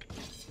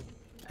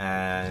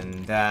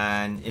 And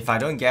then if I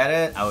don't get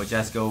it, I will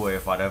just go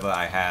with whatever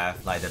I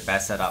have, like the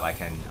best setup I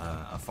can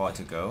afford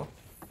to go.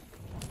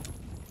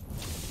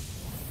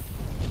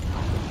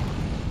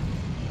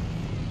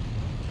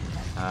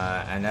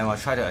 And then we'll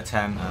try to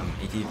attempt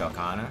ET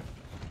Volcana.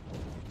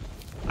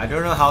 I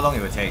don't know how long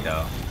it will take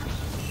though.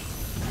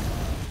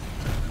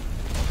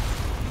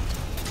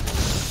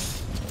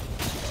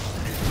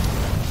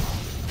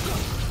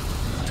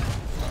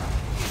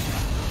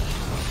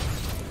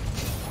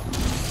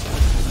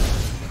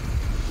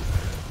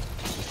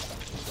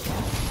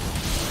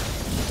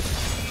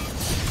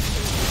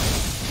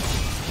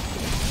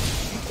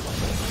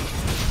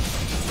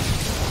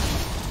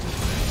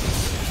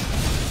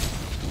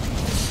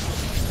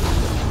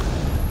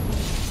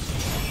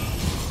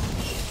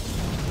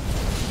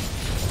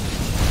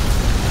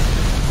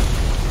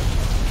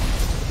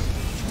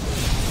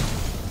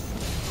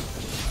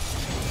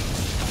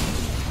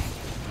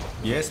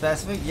 Year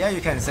specific? Yeah, you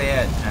can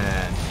say it.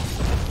 And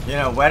you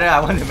know, whether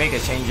I want to make the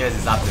changes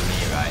is up to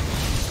me, right?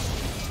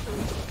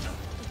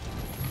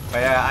 But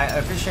yeah, I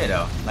appreciate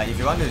though. Like if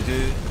you want to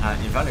do,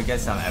 if you want to get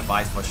some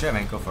advice, for sure,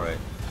 man, go for it.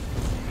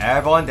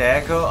 Airborne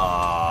deco?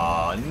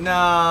 Oh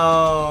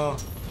no!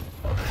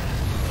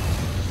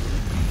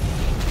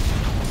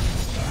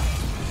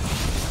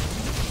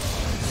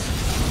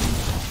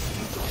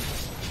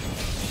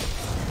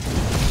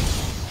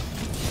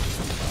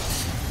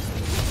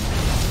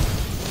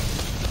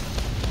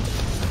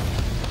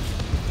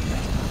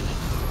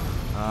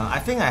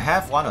 I think I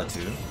have 1 or 2,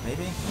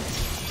 maybe.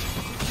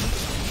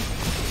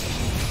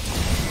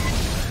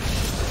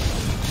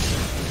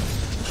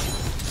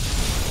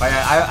 But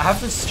yeah, I have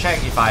to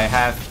check if I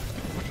have.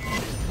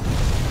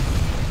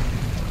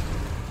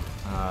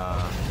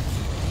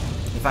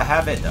 If I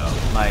have it though,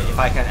 like if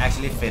I can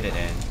actually fit it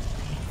in.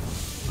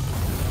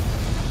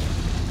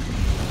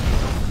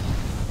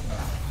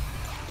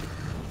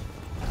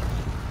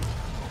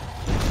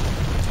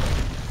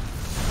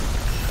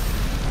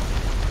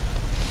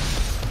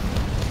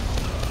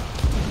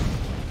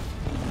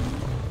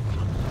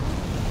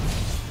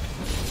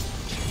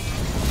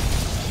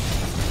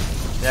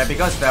 Yeah,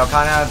 because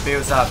Volcana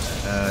builds up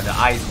the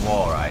ice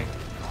wall, right?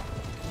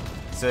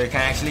 So you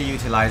can actually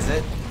utilize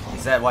it.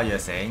 Is that what you're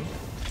saying?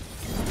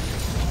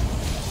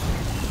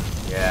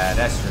 Yeah,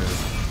 that's true.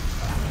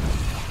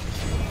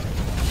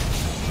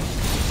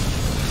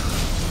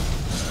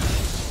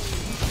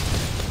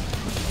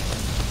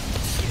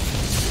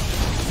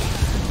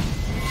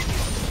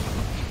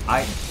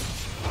 I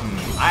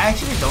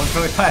actually don't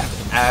know if I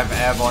have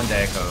airborne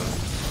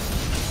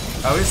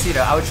decos. I will see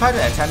though. I will try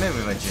to attempt it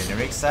with a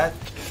generic set.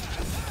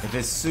 If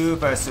it's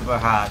super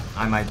hard,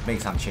 I might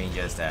make some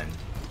changes then.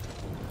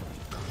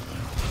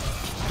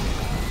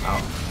 Oh.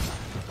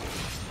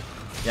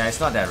 Yeah, it's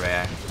not that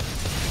rare.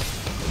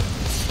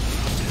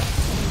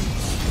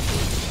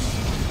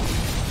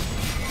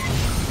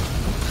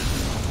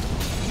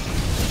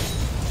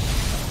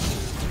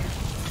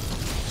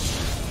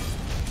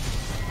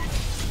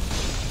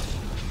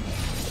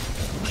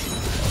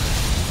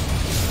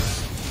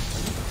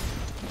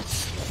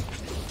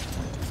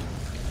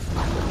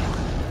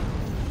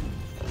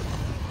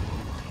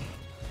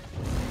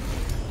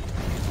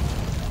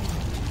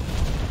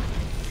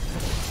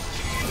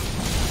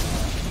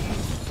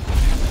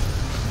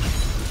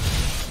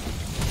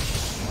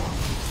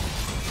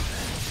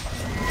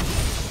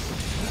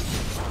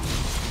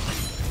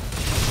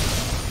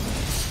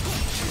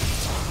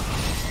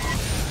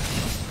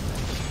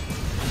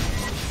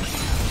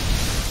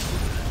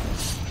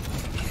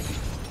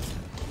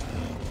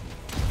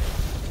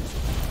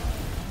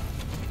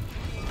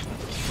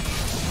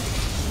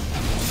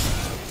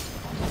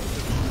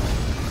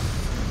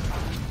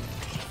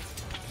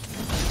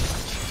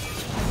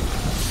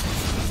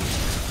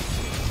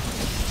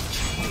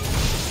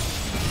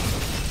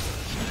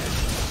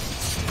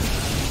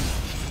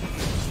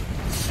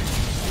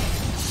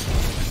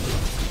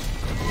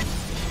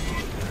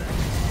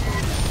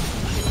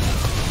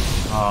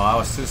 Oh, I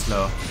was too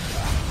slow.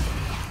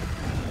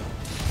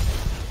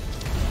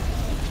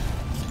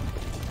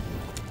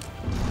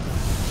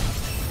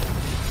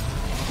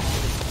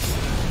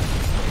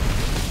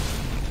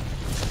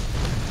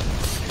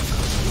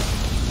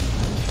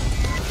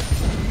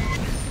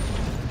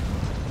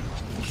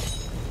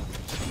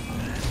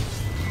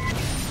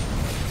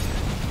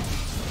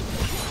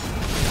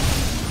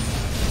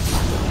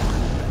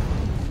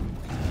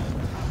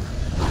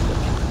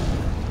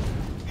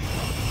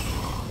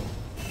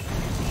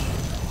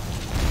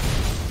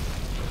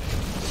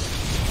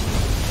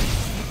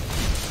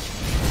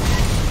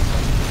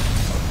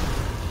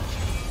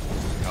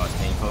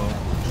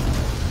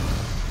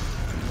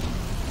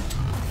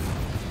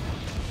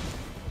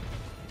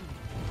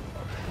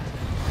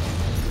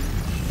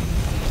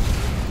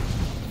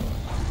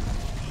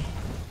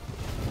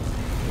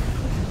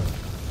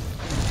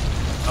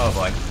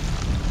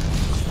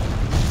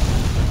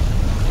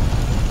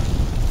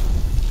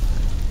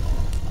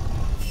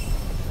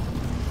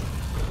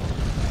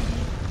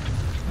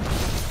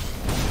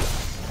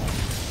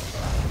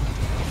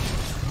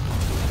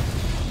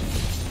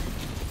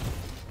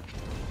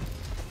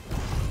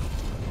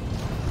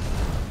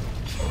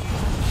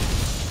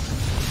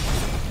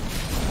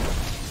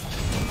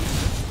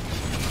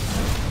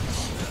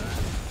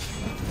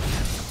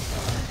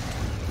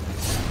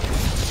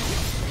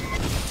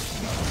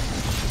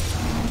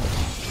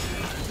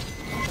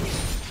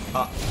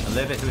 Oh, a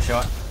little bit too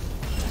short.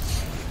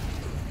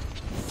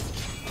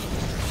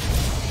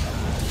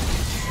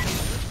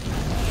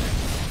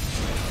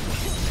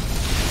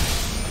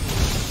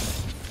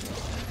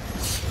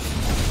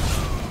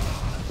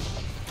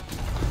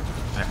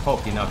 I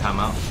hope did not come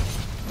out.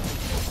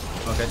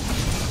 Okay.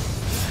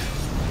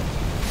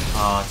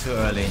 Oh, too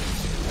early.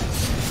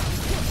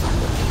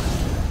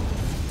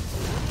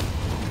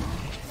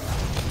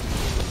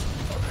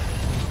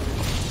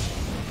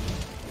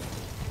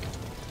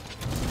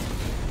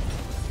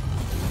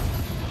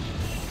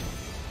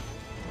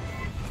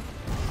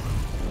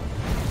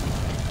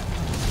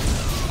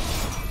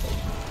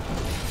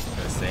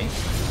 Interesting.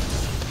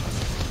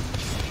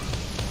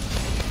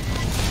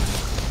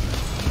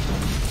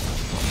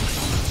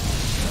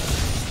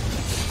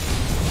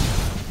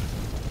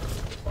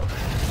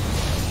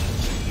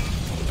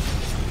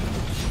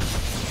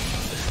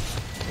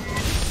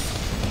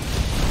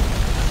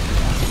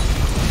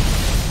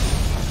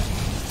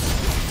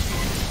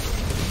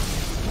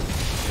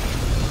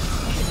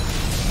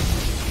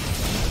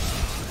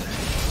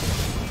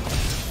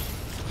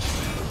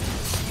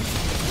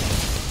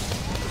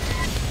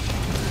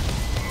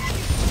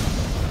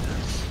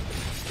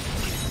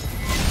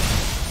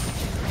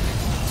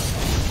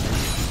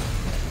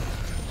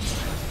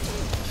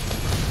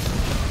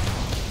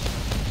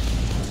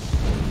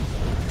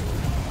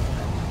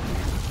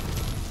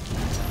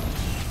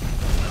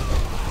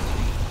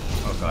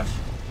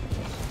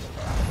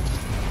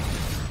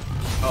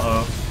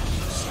 Uh-oh.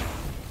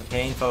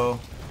 Painful.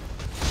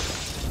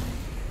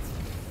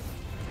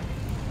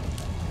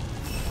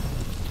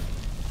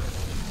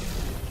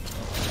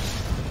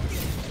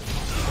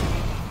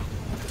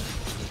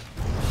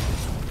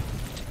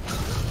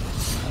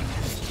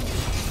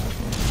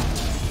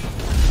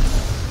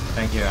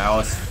 Thank you.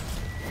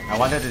 I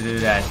wanted to do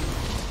that.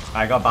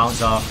 I got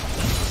bounced off.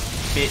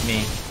 Beat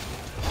me.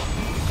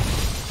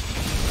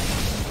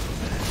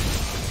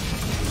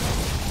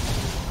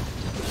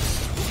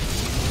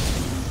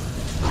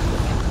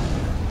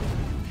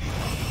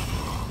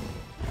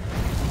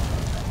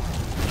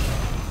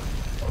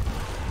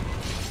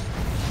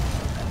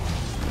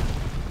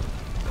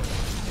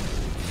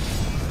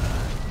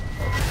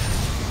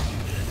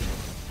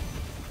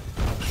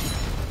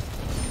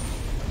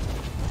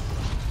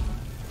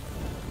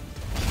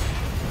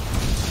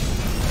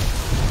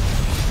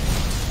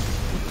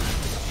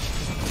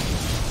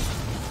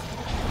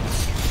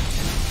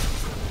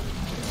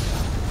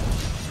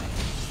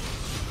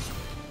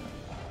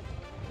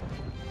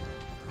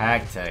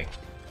 Hectic.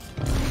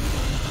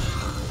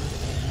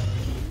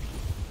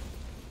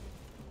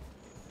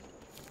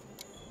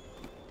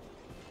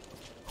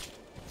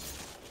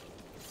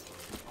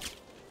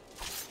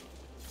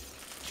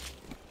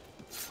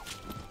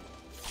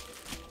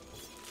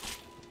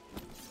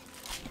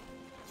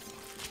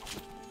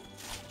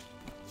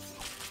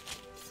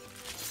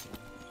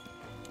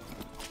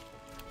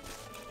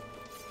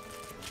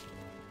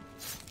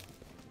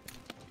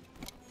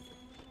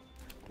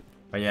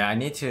 But yeah, I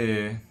need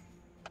to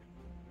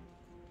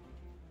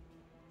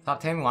top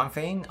 10 one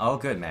thing? Oh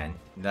good man.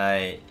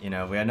 Like, you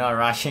know, we're not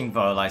rushing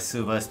for like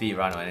super speed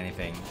run or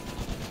anything.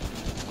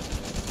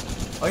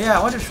 Oh yeah,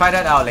 I want to try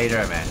that out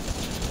later, man.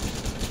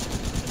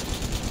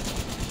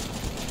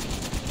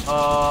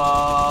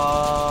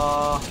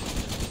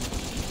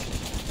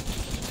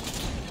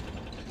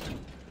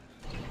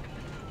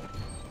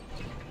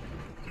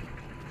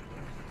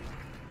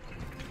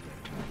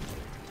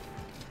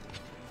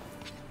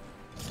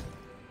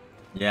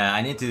 Yeah,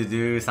 I need to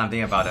do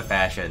something about the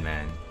fashion,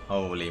 man.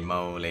 Holy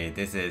moly,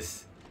 this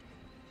is...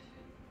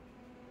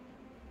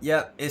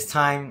 Yep, it's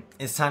time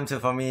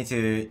for me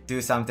to do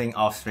something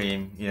off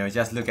stream. You know,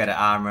 just look at the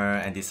armor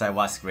and decide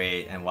what's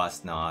great and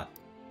what's not.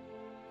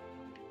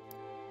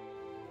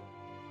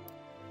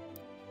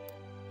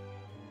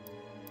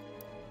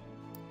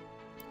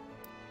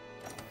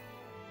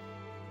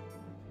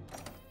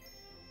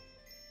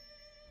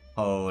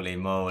 Holy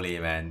moly,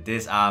 man.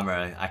 This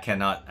armor, I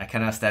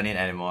cannot stand it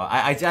anymore.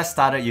 I just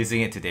started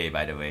using it today,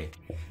 by the way.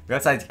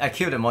 Because I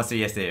killed the monster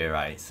yesterday,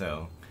 right?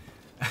 So...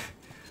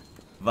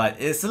 But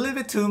it's a little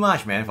bit too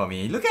much, man, for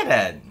me. Look at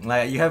that!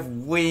 Like, you have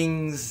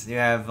wings, you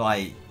have,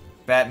 like,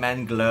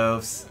 Batman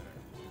gloves.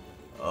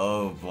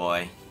 Oh,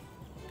 boy.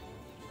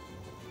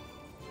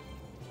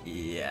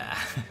 Yeah.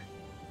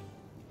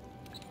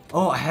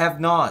 Oh, I have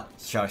not.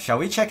 Shall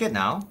we check it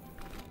now?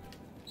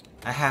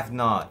 I have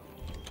not.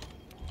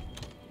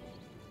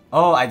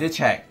 Oh, I did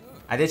check.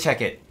 I did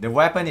check it. The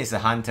weapon is a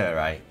hunter,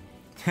 right?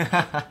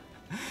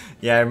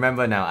 Yeah, I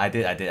remember now. I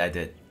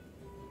did.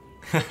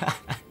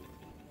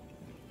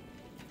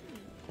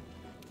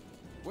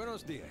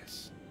 Buenos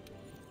dias.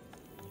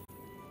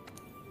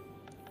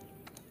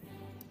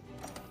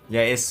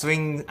 Yeah, it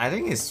swings. I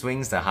think it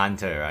swings the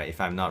hunter, right?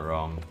 If I'm not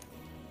wrong.